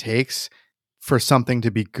long as it takes for something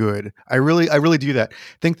to be good. I really do that.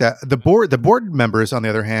 Think that the board members, on the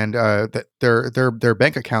other hand, that their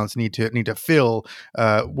bank accounts need to fill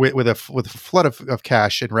with a flood of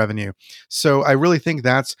cash and revenue. So I really think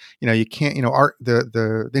that's, you can't, art,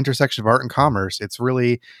 the intersection of art and commerce. It's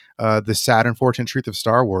really the sad, unfortunate truth of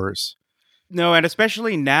Star Wars. No, and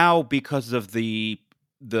especially now, because of the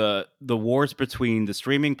wars between the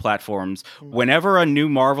streaming platforms, whenever a new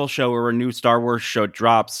Marvel show or a new Star Wars show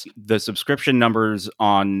drops, the subscription numbers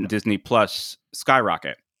on Disney Plus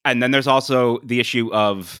skyrocket. And then there's also the issue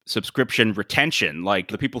of subscription retention, like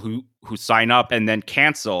the people who sign up and then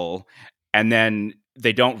cancel, and then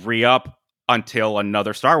they don't re-up until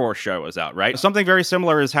another Star Wars show is out, right? Something very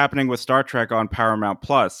similar is happening with Star Trek on Paramount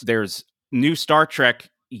Plus. There's new Star Trek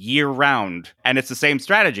year-round, and it's the same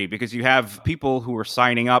strategy, because you have people who are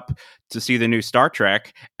signing up to see the new Star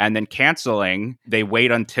Trek and then canceling. They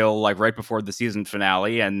wait until like right before the season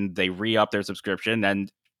finale, and they re-up their subscription and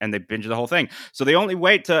they binge the whole thing. So the only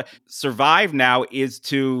way to survive now is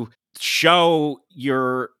to show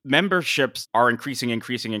your memberships are increasing.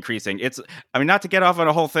 It's, I mean, not to get off on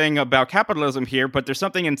a whole thing about capitalism here, but there's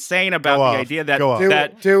something insane about the idea that go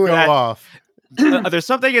off. There's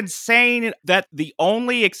something insane that the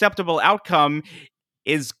only acceptable outcome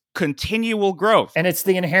is continual growth, and it's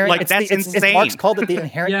the inherent. Like, that's insane. Marx called it the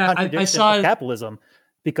inherent contradiction I of capitalism,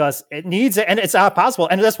 because it needs it, and it's not possible,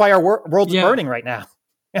 and that's why our world's burning right now,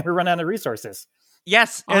 and we're running out of resources.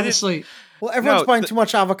 Yes, honestly. Well, everyone's buying too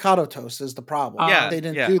much avocado toast is the problem. They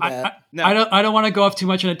didn't do that. I don't want to go off too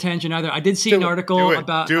much on a tangent either. I did see an article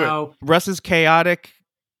about how Russ is chaotic.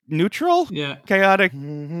 Neutral? Yeah. Chaotic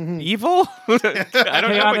evil? I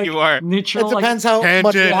don't know what you are. Neutral. It depends how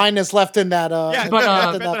much wine is left in that. Depends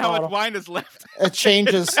on how much wine is left. It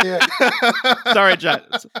changes. Yeah. Sorry, Judd.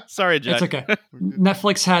 It's okay.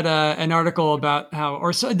 Netflix had an article about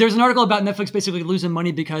there's an article about Netflix basically losing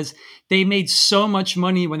money because they made so much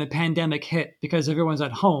money when the pandemic hit, because everyone's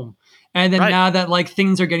at home. And then now that like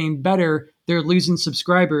things are getting better, they're losing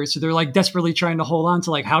subscribers. So they're like desperately trying to hold on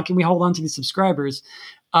to, like, how can we hold on to these subscribers?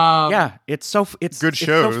 It's good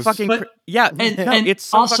shows. So fucking and it's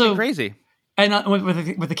so also fucking crazy. And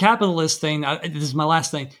with the capitalist thing, this is my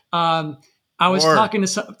last thing. I was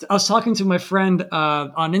talking to my friend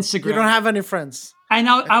on Instagram. You don't have any friends.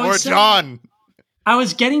 John. I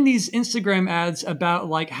was getting these Instagram ads about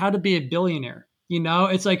like how to be a billionaire.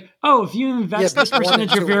 It's like, oh, if you invest this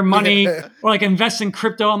percentage of your money or like invest in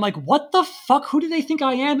crypto, I'm like, what the fuck? Who do they think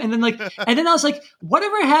I am? And then I was like,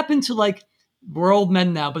 whatever happened to like, we're old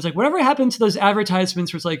men now, but it's like, whatever happened to those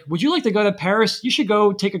advertisements where it's like, would you like to go to Paris? You should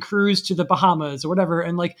go take a cruise to the Bahamas or whatever.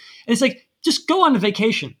 And it's like, just go on a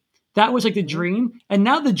vacation. That was like the dream. And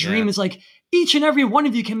now the dream is like, each and every one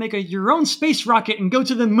of you can make your own space rocket and go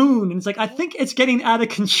to the moon. And it's like, I think it's getting out of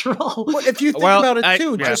control. Well, if you think about it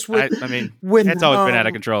too, it's always been out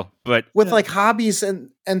of control. But with like hobbies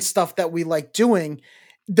and stuff that we like doing,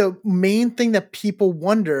 the main thing that people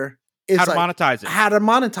wonder is how to monetize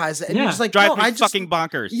it. And it's like, drive me fucking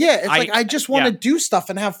bonkers. Yeah, it's like I just want to do stuff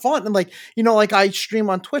and have fun. And like, like I stream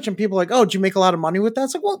on Twitch and people are like, oh, do you make a lot of money with that?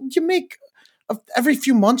 It's like, well, you make every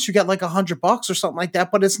few months you get like $100 or something like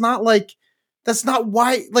that. But it's not like, that's not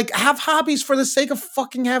why, like, have hobbies for the sake of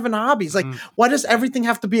fucking having hobbies. Like, why does everything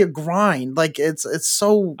have to be a grind? Like, it's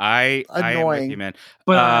so I am with annoying. you, man.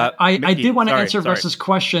 But I Mickey, did want to sorry, answer sorry. Russ's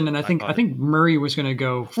question, and I think Murray was going to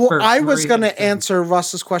go Well, first. I was Murray going had to answer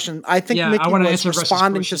Russ's question. I think Yeah, Mickey I wanna was answer Russ's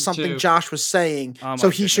responding to question, something too. Josh was saying, Oh my so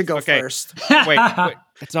he should go goodness. Okay. first. Wait.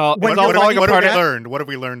 It's all When it's all you're- falling what apart. have we learned? What have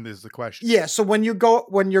we learned is the question. Yeah, so when you're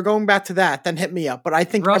going back to that, then hit me up. But I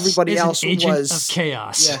think Russ everybody is else an agent was of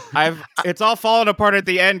chaos. Yeah. It's all falling apart at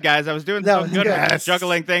the end, guys. I was doing No, so good at yes.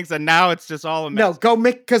 juggling things, and now it's just all a mess. No, go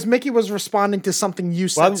Mick, because Mickey was responding to something you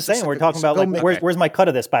said. Well, I'm just saying we're talking about specifically, like so go Mick. where's my cut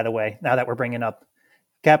of this? By the way, now that we're bringing up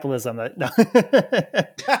capitalism, no.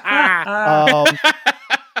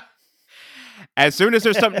 As soon as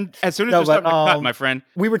there's something, there's something to cut, my friend.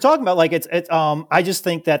 we were talking about like it's I just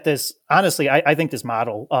think that this honestly I think this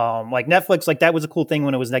model like Netflix, like that was a cool thing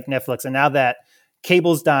when it was like Netflix, and now that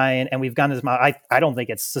cable's dying and we've gone to this model, I don't think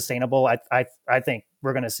it's sustainable. I think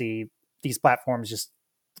we're going to see these platforms just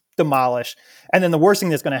demolish, and then the worst thing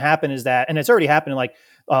that's going to happen is that, and it's already happening, like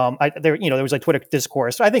there was like Twitter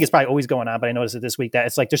discourse. I think it's probably always going on, but I noticed it this week that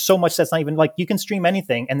it's like there's so much that's not even like you can stream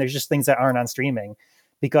anything, and there's just things that aren't on streaming.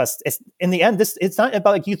 Because it's in the end, it's not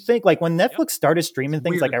about like you think like when Netflix started streaming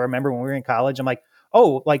things. Like I remember when we were in college, I'm like,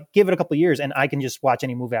 oh, like give it a couple of years and I can just watch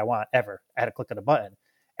any movie I want ever at a click of the button.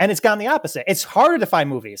 And it's gone the opposite. It's harder to find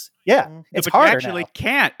movies. Yeah, it's but harder. You actually now.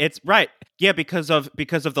 can't. It's right. Yeah, because of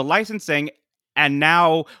the licensing. And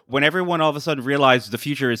now, when everyone all of a sudden realized the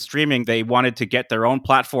future is streaming, they wanted to get their own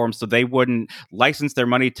platform so they wouldn't license their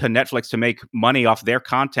money to Netflix to make money off their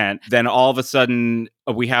content. Then all of a sudden,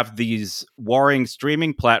 we have these warring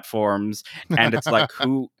streaming platforms, and it's like,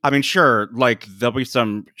 sure, like there'll be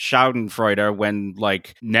some Schadenfreude when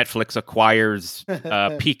like Netflix acquires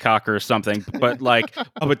Peacock or something, but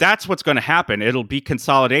that's what's going to happen. It'll be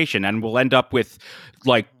consolidation, and we'll end up with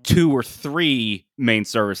like 2 or 3 main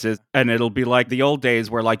services, and it'll be like the old days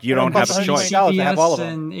where like you don't have a choice. $100 to have all of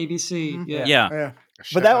them. and ABC. Yeah.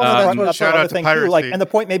 But that also that's shout another out to thing piracy. too. Like, and the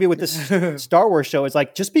point maybe with this Star Wars show is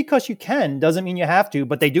like just because you can doesn't mean you have to,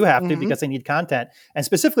 but they do have to because they need content. And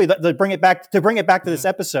specifically, to bring it back to this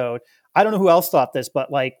episode, I don't know who else thought this,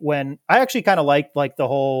 but like when I actually kind of liked like the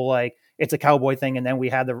whole like it's a cowboy thing, and then we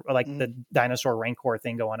had the dinosaur Rancor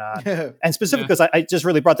thing going on, and specifically because I just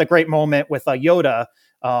really brought the great moment with Yoda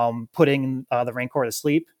putting the Rancor to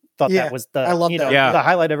sleep. Thought that was the the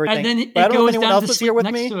highlight of everything. And then it I don't know if goes anyone down else to was sleep here with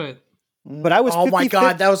next me. to it. But I was oh my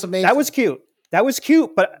god, that was amazing. That was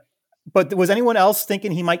cute. But was anyone else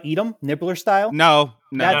thinking he might eat him Nibbler style? No.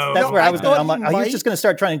 That's where I was going. I'm like, he was just going to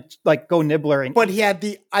start trying to like go Nibbler. But he had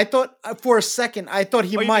I thought for a second, I thought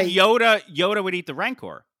he might. Yoda would eat the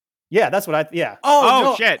Rancor. Yeah, that's what yeah.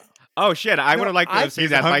 Oh, no. Shit. I would have liked to have seen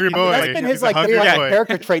that. Hungry boy. That's been his like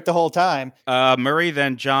character trait the whole time. Murray,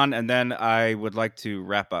 then John, and then I would like to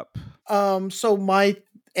wrap up. So my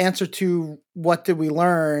answer to what did we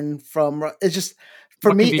learn from it's just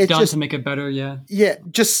for what me can be it's done just to make it better. Yeah,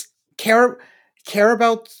 just care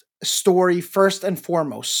about story first and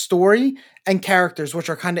foremost, story and characters, which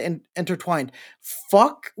are kind of intertwined.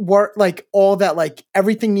 Fuck what like all that, like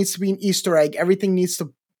everything needs to be an Easter egg, everything needs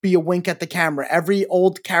to be a wink at the camera, every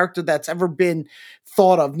old character that's ever been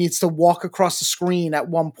thought of needs to walk across the screen at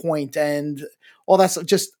one point, and all that stuff.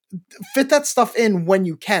 Just fit that stuff in when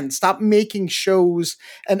you can. Stop making shows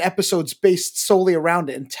and episodes based solely around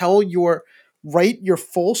it, and write your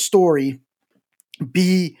full story.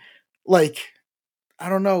 Be like, I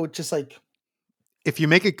don't know, just like if you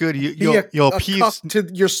make it good, you'll appease to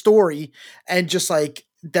your story, and just like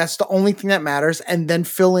that's the only thing that matters, and then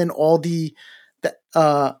fill in all the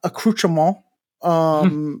accoutrement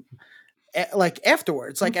like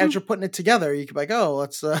afterwards, like as you're putting it together, you could be like, oh,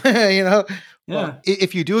 let's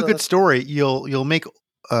if you do a good story, you'll make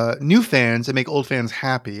new fans and make old fans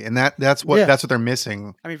happy, and that's what they're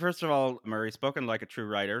missing. I mean, first of all, Murray, spoken like a true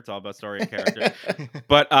writer. It's all about story and character.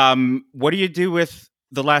 But what do you do with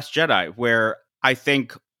The Last Jedi, where I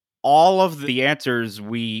think all of the answers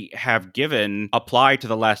we have given apply to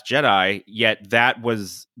The Last Jedi, yet that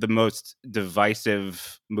was the most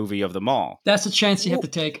divisive movie of them all. That's a chance you have to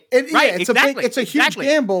take. It's a huge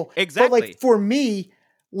gamble. Exactly. But like for me,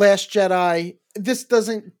 Last Jedi, this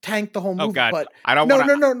doesn't tank the whole movie. Oh God, but I don't want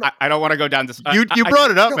to. I don't want to go down this. You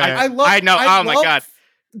brought it up, man. I know. My God.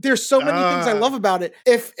 There's so many things I love about it.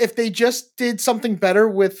 If they just did something better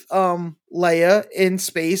with Leia in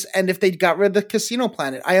space, and if they got rid of the casino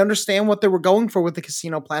planet, I understand what they were going for with the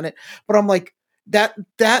casino planet, but I'm like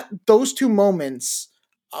those 2 moments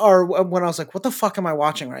or when I was like, what the fuck am I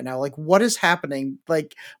watching right now? Like, what is happening?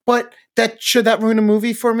 Like, but should that ruin a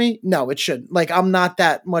movie for me? No, it shouldn't. Like, I'm not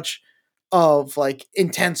that much of like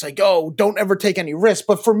intense, like, oh, don't ever take any risks.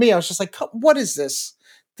 But for me, I was just like, what is this?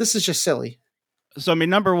 This is just silly. So, I mean,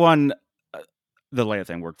 number one, the Leia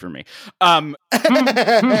thing worked for me. The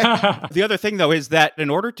other thing, though, is that in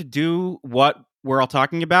order to do what we're all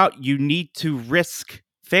talking about, you need to risk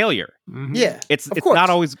failure. Mm-hmm. Yeah, it's not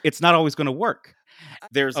always going to work.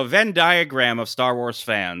 There's a Venn diagram of Star Wars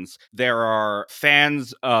fans. There are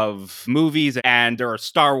fans of movies, and there are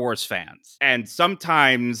Star Wars fans. And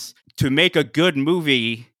sometimes to make a good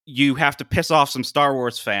movie, you have to piss off some Star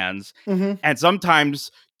Wars fans. Mm-hmm. And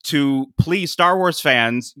sometimes to please Star Wars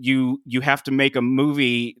fans, you have to make a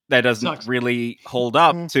movie that doesn't really hold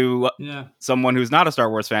up to someone who's not a Star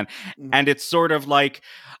Wars fan. Mm-hmm. And it's sort of like,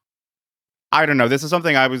 I don't know. This is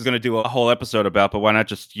something I was going to do a whole episode about, but why not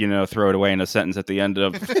just, throw it away in a sentence at the end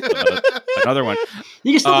of another one?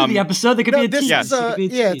 You can still do the episode. There could be a teaser.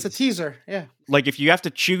 It's a teaser. Yeah. Like if you have to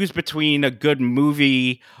choose between a good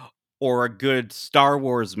movie or a good Star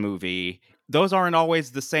Wars movie, those aren't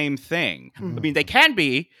always the same thing. I mean, they can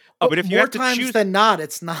be, but if you have to choose, more times than not,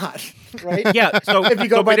 it's not, right? Yeah. So if you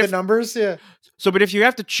go by the numbers, yeah. So, but if you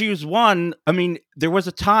have to choose one, I mean, there was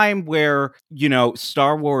a time where,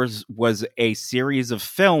 Star Wars was a series of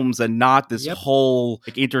films and not this whole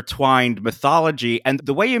intertwined mythology. And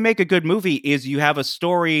the way you make a good movie is you have a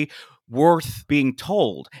story worth being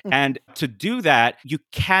told. And to do that, you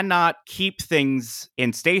cannot keep things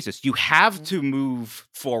in stasis. You have to move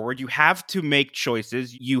forward. You have to make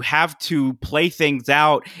choices. You have to play things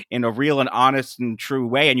out in a real and honest and true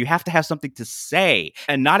way. And you have to have something to say.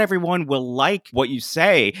 And not everyone will like what you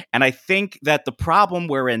say. And I think that the problem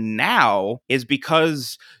we're in now is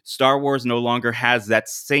because Star Wars no longer has that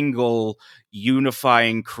single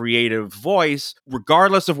unifying creative voice,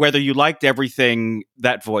 regardless of whether you liked everything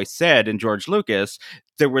that voice said in George Lucas,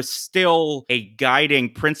 there was still a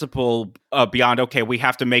guiding principle beyond, okay, we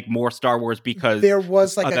have to make more Star Wars because there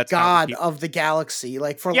was like a god of the galaxy,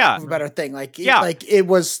 like for lack of a better thing. Like, like it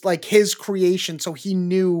was like his creation. So he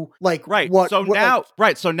knew like So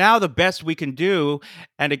now the best we can do.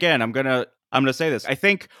 And again, I'm going to say this. I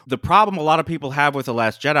think the problem a lot of people have with The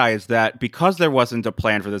Last Jedi is that because there wasn't a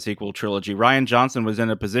plan for the sequel trilogy, Rian Johnson was in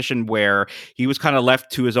a position where he was kind of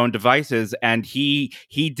left to his own devices, and he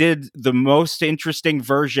did the most interesting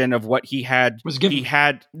version of what he had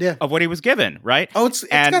of what he was given, right? Oh, it's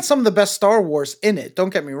got some of the best Star Wars in it.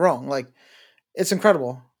 Don't get me wrong. Like, it's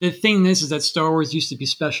incredible. The thing is that Star Wars used to be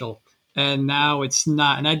special. And now it's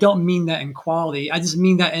not. And I don't mean that in quality. I just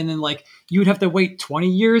mean that, and then like you would have to wait 20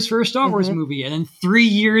 years for a Star Wars movie, and then 3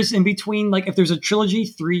 years in between. Like if there's a trilogy,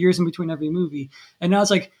 3 years in between every movie. And now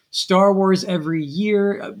it's like Star Wars every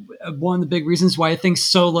year. One of the big reasons why I think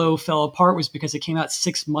Solo fell apart was because it came out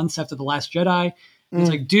 6 months after The Last Jedi. And it's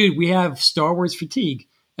like, dude, we have Star Wars fatigue.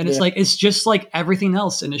 And it's like, it's just like everything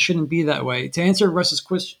else, and it shouldn't be that way. To answer Russ's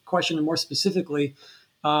question, and more specifically,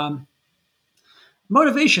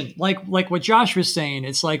 motivation, like what Josh was saying,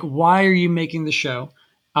 it's like, why are you making the show?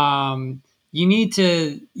 You need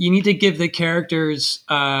to give the characters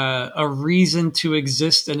a reason to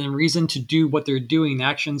exist and a reason to do what they're doing.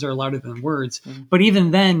 Actions are louder than words. But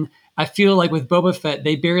even then, I feel like with Boba Fett,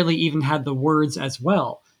 they barely even had the words as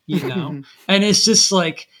well, And it's just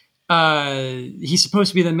like he's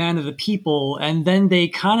supposed to be the man of the people, and then they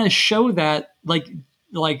kind of show that, like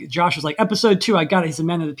Josh was like, episode 2, I got it. He's the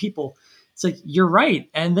man of the people. It's like, you're right.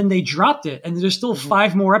 And then they dropped it. And there's still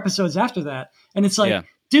 5 more episodes after that. And it's like,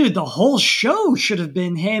 dude, the whole show should have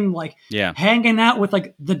been him like hanging out with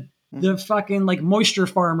like the fucking like moisture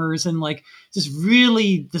farmers and like just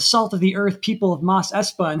really the salt of the earth people of Mos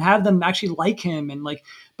Espa, and have them actually like him. And like,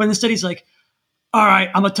 but instead he's like, all right,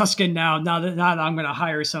 I'm a Tusken now. Now that I'm going to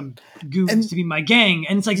hire some goons to be my gang.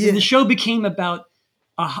 And it's like the show became about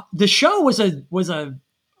the show was a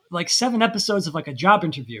like 7 episodes of like a job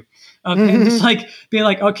interview, and just like being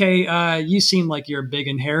like, okay, you seem like you're big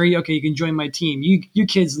and hairy. Okay, you can join my team. You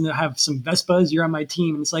kids have some Vespas. You're on my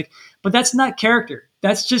team. And it's like, but that's not character.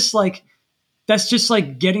 That's just like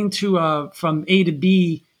getting to from A to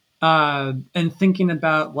B and thinking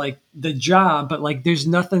about like the job. But like, there's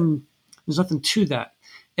nothing to that.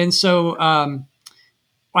 And so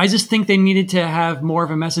I just think they needed to have more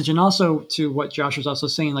of a message. And also to what Josh was also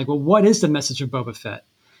saying, like, well, what is the message of Boba Fett?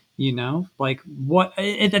 Like what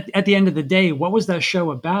at the end of the day, what was that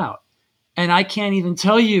show about? And I can't even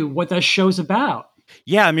tell you what that show's about.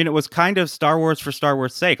 Yeah, I mean, it was kind of Star Wars for Star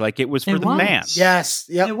Wars' sake. Like it was for the fans. Yes,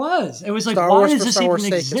 yep. It was like, Star why Wars does this Star even Wars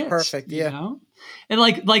exist? Sake is perfect. Yeah, And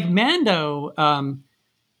like Mando,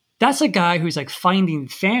 that's a guy who's like finding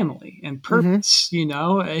family and purpose. You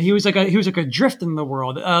know, he was like adrift in the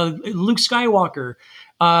world. Luke Skywalker.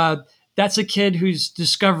 That's a kid who's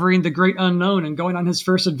discovering the great unknown and going on his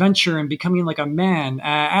first adventure and becoming like a man.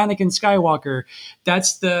 Anakin Skywalker.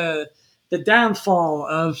 That's the downfall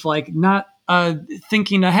of like not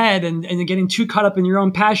thinking ahead and getting too caught up in your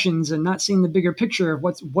own passions and not seeing the bigger picture of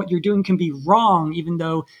what you're doing can be wrong, even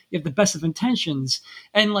though you have the best of intentions.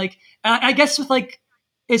 And like, I guess with like,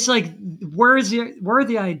 it's like, where are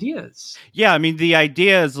the ideas? Yeah, I mean, the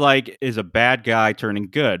idea is a bad guy turning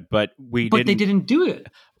good, but they didn't do it.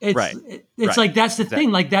 It's right. It's like, that's the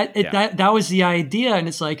thing. Like that was the idea. And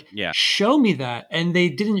it's like, yeah. Show me that. And they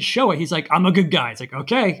didn't show it. He's like, I'm a good guy. It's like,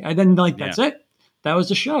 okay. And then like, that's it. That was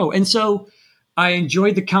the show. And so I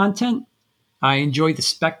enjoyed the content. I enjoyed the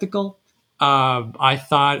spectacle. I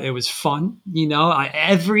thought it was fun. You know,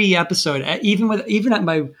 every episode, even at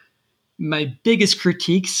my biggest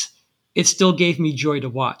critiques, it still gave me joy to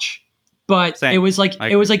watch. But Same. it was like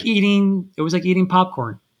eating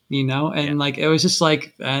popcorn, you know, and like it was just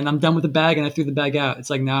like, and I'm done with the bag, and I threw the bag out. It's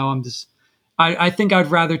like now I'm just. I think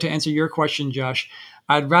I'd rather, to answer your question, Josh,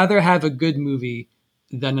 I'd rather have a good movie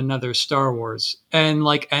than another Star Wars. And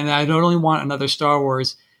I don't only want another Star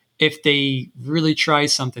Wars if they really try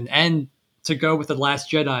something. And to go with The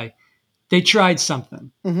Last Jedi, they tried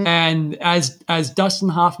something. And as Dustin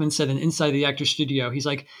Hoffman said in Inside the Actors Studio, he's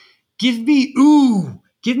like, give me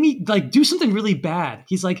like, do something really bad.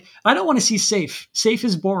 He's like, I don't want to see safe. Safe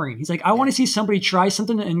is boring. He's like, I want to see somebody try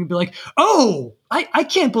something and you'd be like, oh, I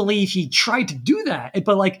can't believe he tried to do that.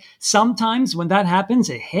 But like, sometimes when that happens,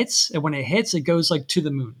 it hits. And when it hits, it goes like to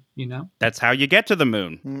the moon, you know? That's how you get to the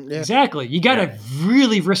moon. Exactly. You got to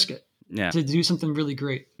really risk it to do something really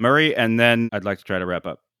great. Murray, and then I'd like to try to wrap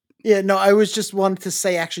up. Yeah, no, I was just wanted to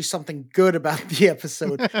say actually something good about the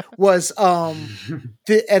episode was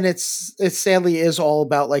and it sadly is all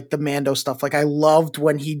about like the Mando stuff. Like I loved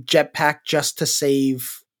when he jetpacked just to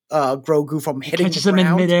save Grogu from hitting catches the ground.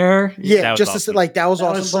 Him in midair. Yeah, just awesome. Like that was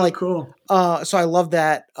awesome. Was so like, cool. So I love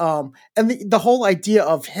that. And the whole idea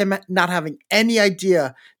of him not having any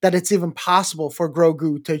idea that it's even possible for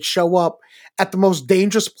Grogu to show up at the most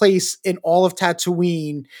dangerous place in all of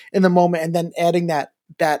Tatooine in the moment, and then adding that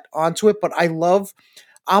onto it. But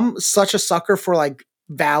I'm such a sucker for like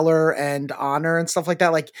valor and honor and stuff like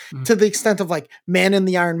that. Like to the extent of like Man in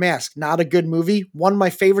the Iron Mask, not a good movie. One of my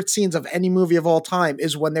favorite scenes of any movie of all time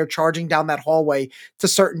is when they're charging down that hallway to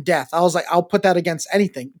certain death. I was like, I'll put that against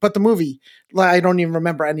anything. But the movie, like, I don't even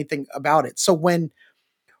remember anything about it. So when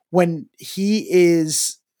he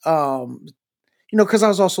is, cause I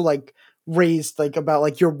was also like raised like about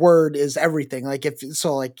like your word is everything. Like if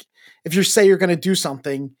you say you're going to do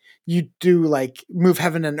something, you do like move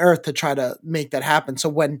heaven and earth to try to make that happen. So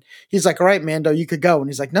when he's like, all right, Mando, you could go. And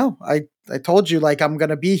he's like, no, I told you, like, I'm going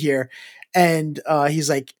to be here. And he's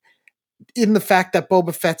like, in the fact that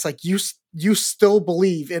Boba Fett's like, you still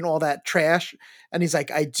believe in all that trash. And he's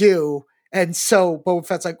like, I do. And so Boba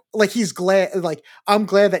Fett's like he's glad, like, I'm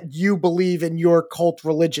glad that you believe in your cult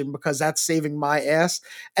religion because that's saving my ass.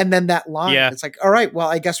 And then that line, it's like, all right, well,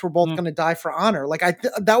 I guess we're both going to die for honor. Like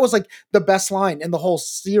that was like the best line in the whole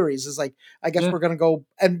series is like, I guess we're going to go,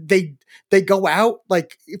 and they go out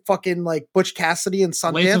like fucking like Butch Cassidy and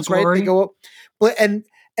Sundance, right? They go up, but,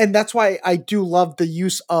 and that's why I do love the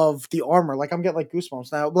use of the armor. Like I'm getting like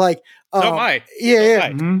goosebumps now. Like,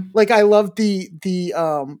 like I love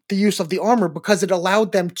the use of the armor because it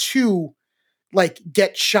allowed them to like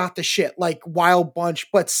get shot to shit, like Wild Bunch,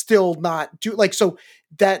 but still not do like, so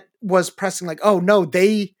that was pressing like, oh no,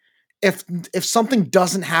 if something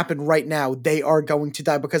doesn't happen right now, they are going to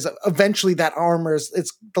die because eventually that armor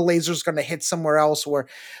the laser's going to hit somewhere else or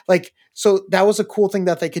like, so that was a cool thing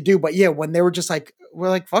that they could do. But yeah, when they were just like, we're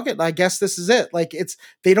like, fuck it, I guess this is it. Like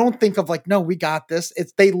they don't think of like, no, we got this.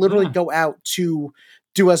 They literally go out to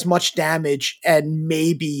do as much damage and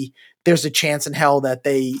maybe there's a chance in hell that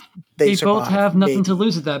they both have nothing to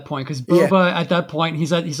lose at that point. Cause Boba at that point,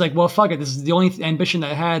 he's like, well, fuck it. This is the only ambition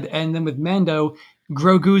I had. And then with Mando,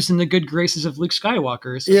 Grogu's in the good graces of Luke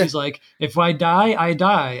Skywalker. So he's like, if I die, I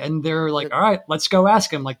die. And they're like, all right, let's go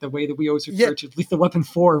ask him. Like the way that we always refer to Lethal Weapon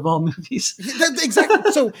 4 of all movies.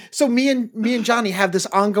 Exactly. So me and Johnny have this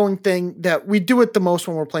ongoing thing that we do it the most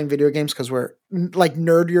when we're playing video games because we're like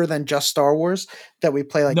nerdier than just Star Wars, that we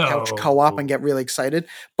play like couch co-op and get really excited.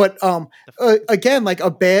 But again, like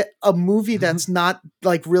a movie that's not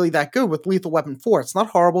like really that good with Lethal Weapon 4. It's not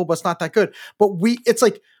horrible, but it's not that good. But it's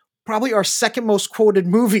like probably our second most quoted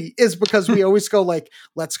movie is because we always go like,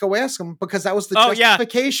 let's go ask them, because that was the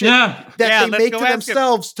justification that they make to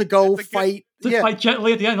themselves to go fight. Fight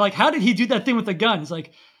gently at the end. Like, how did he do that thing with the gun? It's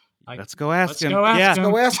like, Let's go ask Let's him. go ask Yeah.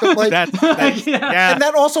 him. Go ask him. Like, That's yeah. and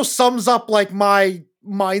that also sums up like my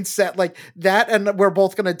mindset, like that, and we're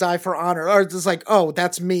both gonna die for honor. Or it's just like, oh,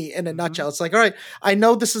 that's me in a nutshell. It's like, all right, I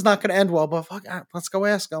know this is not gonna end well, but fuck, let's go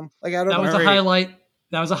ask him. Like, I don't That know. was a highlight.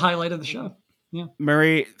 That was a highlight of the show. Yeah.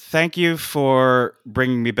 Murray, thank you for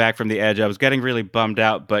bringing me back from the edge. I was getting really bummed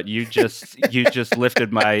out, but you just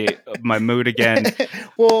lifted my mood again.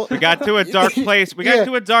 Well, We got to a dark place.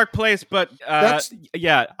 But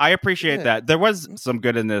yeah, I appreciate that. There was some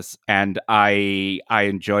good in this, and I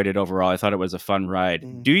enjoyed it overall. I thought it was a fun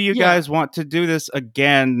ride. Do you guys want to do this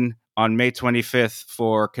again on May 25th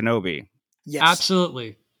for Kenobi? yes,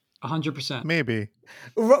 Absolutely. 100%. Maybe.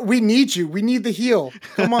 We need you. We need the heel.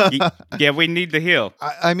 Come on. Yeah, we need the heel.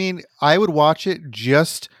 I mean, I would watch it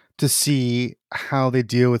just to see how they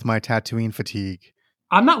deal with my Tatooine fatigue.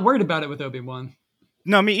 I'm not worried about it with Obi-Wan.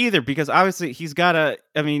 No, me either, because obviously he's got a.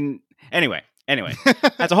 I mean, anyway,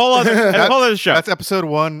 that's a whole other show. That's episode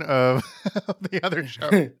 1 of the other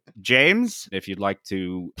show. James, if you'd like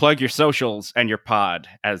to plug your socials and your pod,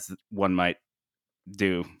 as one might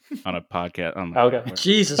do on a podcast. Okay.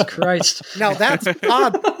 Jesus Christ. Now that's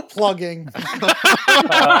pod plugging.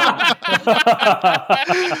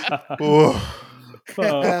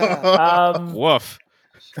 Woof.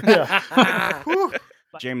 Yeah.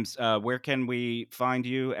 James, where can we find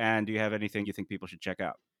you? And do you have anything you think people should check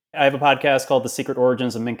out? I have a podcast called The Secret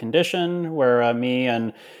Origins of Mint Condition, where me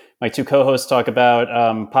and my two co-hosts talk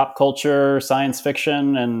about pop culture, science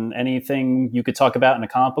fiction, and anything you could talk about in a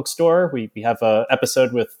comic book store. We have an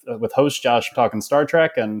episode with host Josh talking Star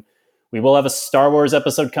Trek, and we will have a Star Wars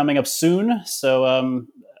episode coming up soon. So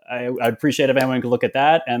I'd appreciate if anyone could look at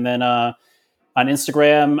that. And then on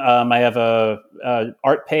Instagram, I have a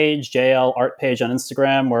art page, JL art page on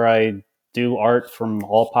Instagram, where I do art from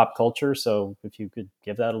all pop culture. So if you could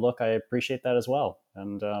give that a look, I appreciate that as well.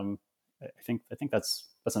 And I think that's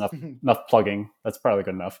enough plugging. That's probably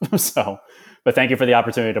good enough. So, but thank you for the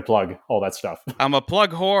opportunity to plug all that stuff. I'm a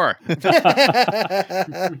plug whore.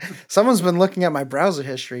 Someone's been looking at my browser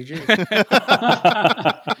history. Geez.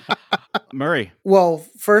 Murray. Well,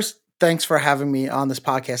 first, thanks for having me on this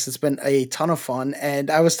podcast. It's been a ton of fun. And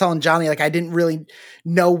I was telling Johnny, like, I didn't really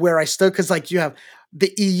know where I stood, because like you have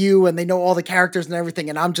the EU and they know all the characters and everything,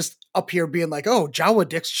 and I'm just up here being like, oh, Jawa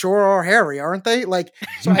dicks sure are hairy, aren't they? Like,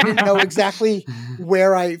 so I didn't know exactly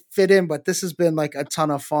where I fit in, but this has been like a ton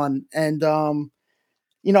of fun. And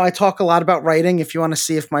I talk a lot about writing. If you want to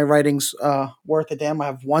see if my writing's worth a damn, I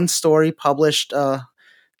have one story published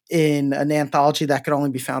in an anthology that could only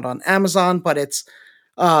be found on Amazon, but it's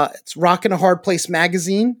Rockin' a Hard Place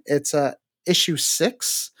magazine. It's issue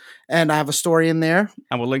 6, and I have a story in there.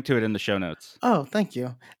 And we'll link to it in the show notes. Oh, thank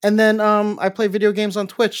you. And then I play video games on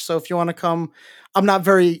Twitch, so if you want to come, I'm not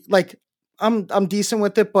very I'm decent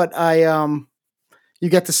with it, but you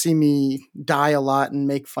get to see me die a lot and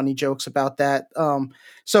make funny jokes about that.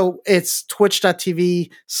 So it's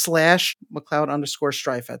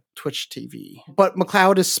twitch.tv/McLeod_Strife at Twitch TV. But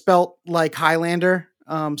McLeod is spelt like Highlander.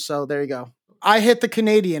 So there you go. I hit the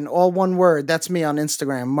Canadian, all one word. That's me on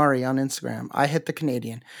Instagram, Murray on Instagram. I hit the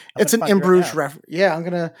Canadian. It's an In Bruges reference.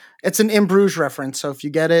 Yeah, it's an In Bruges reference. So if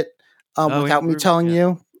you get it without me telling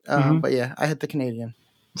you, but yeah, I hit the Canadian.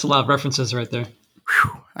 It's a lot of references right there.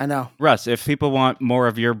 Whew, I know. Russ, if people want more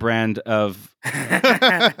of your brand of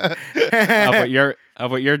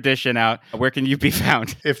what you're dishing out, where can you be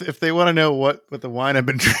found? If they want to know what the wine I've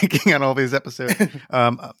been drinking on all these episodes,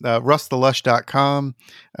 rustthelush.com.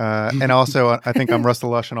 And also, I think I'm Russ the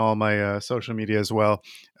Lush on all my social media as well.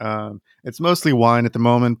 It's mostly wine at the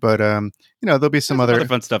moment, but there'll be some other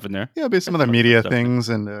fun stuff in there. Yeah, there'll be some other media things,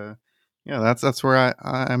 and that's where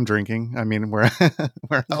I'm drinking. I mean, where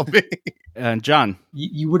I'll be. And John,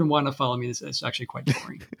 you wouldn't want to follow me. It's actually quite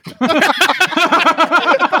boring.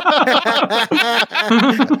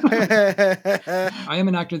 I am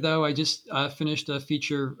an actor, though. I just finished a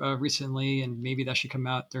feature recently, and maybe that should come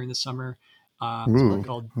out during the summer. It's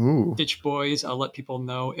called Ditch Boys. I'll let people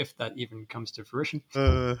know if that even comes to fruition.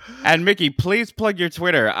 And Mickey, please plug your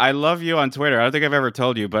Twitter. I love you on Twitter. I don't think I've ever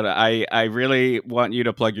told you, but I really want you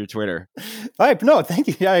to plug your Twitter. All right, no, thank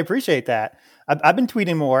you. Yeah, I appreciate that. I've been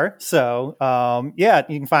tweeting more, so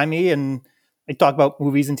you can find me, and I talk about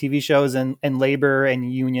movies and TV shows and labor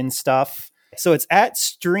and union stuff. So it's at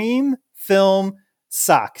Stream Film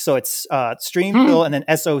Soc. So it's Stream Film and then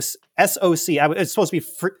SOC. It's supposed to be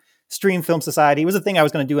Stream Film Society. It was a thing I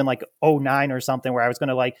was going to do in like 2009 or something, where I was going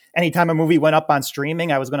to anytime a movie went up on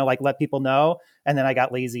streaming, I was going to let people know. and then I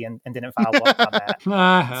got lazy and didn't follow up on that.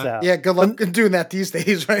 Uh-huh. So Yeah, good luck doing that these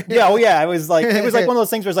days, right? yeah, well, yeah, it was like one of those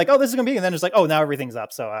things where it's like, oh, this is gonna be, and then it's like, oh, now everything's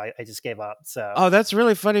up, so I just gave up. So Oh, that's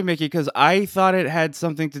really funny, Mickey, because I thought it had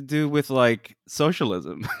something to do with like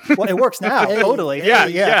socialism. well, it works now, Hey, totally.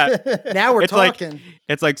 Yeah. Now we're It's like- talking.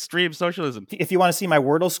 It's like stream socialism. If you want to see my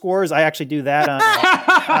Wordle scores, I actually do that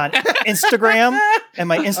on Instagram, and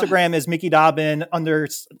my Instagram is Mickey Dobbin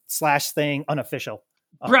 /thing unofficial.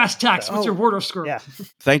 Brass tacks. What's Oh. your Wordle score? Yeah.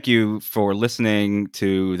 Thank you for listening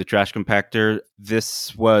to the Trash Compactor.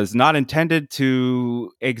 This was not intended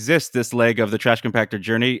to exist, this leg of the Trash Compactor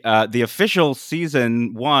journey. The official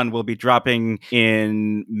season 1 will be dropping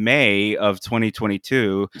in May of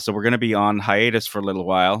 2022. So we're going to be on hiatus for a little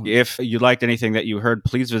while. If you liked anything that you heard,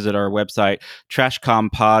 please visit our website,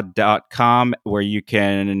 trashcompod.com, where you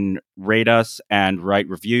can rate us and write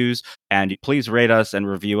reviews. And please rate us and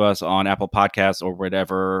review us on Apple Podcasts or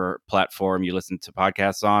whatever platform you listen to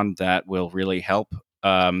podcasts on. That will really help.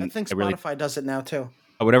 I think it really- Spotify does it now too.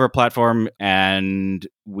 whatever platform. And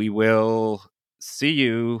we will see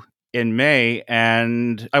you in May.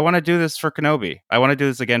 And I want to do this for Kenobi. I want to do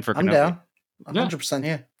this again for I'm Kenobi. down. Yeah. 100%.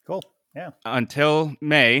 Yeah. Cool. Yeah. Until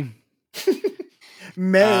May.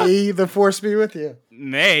 May the force be with you.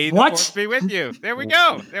 May the What? force be with you. There we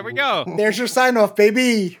go. There we go. There's your sign off,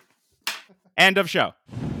 baby. End of show.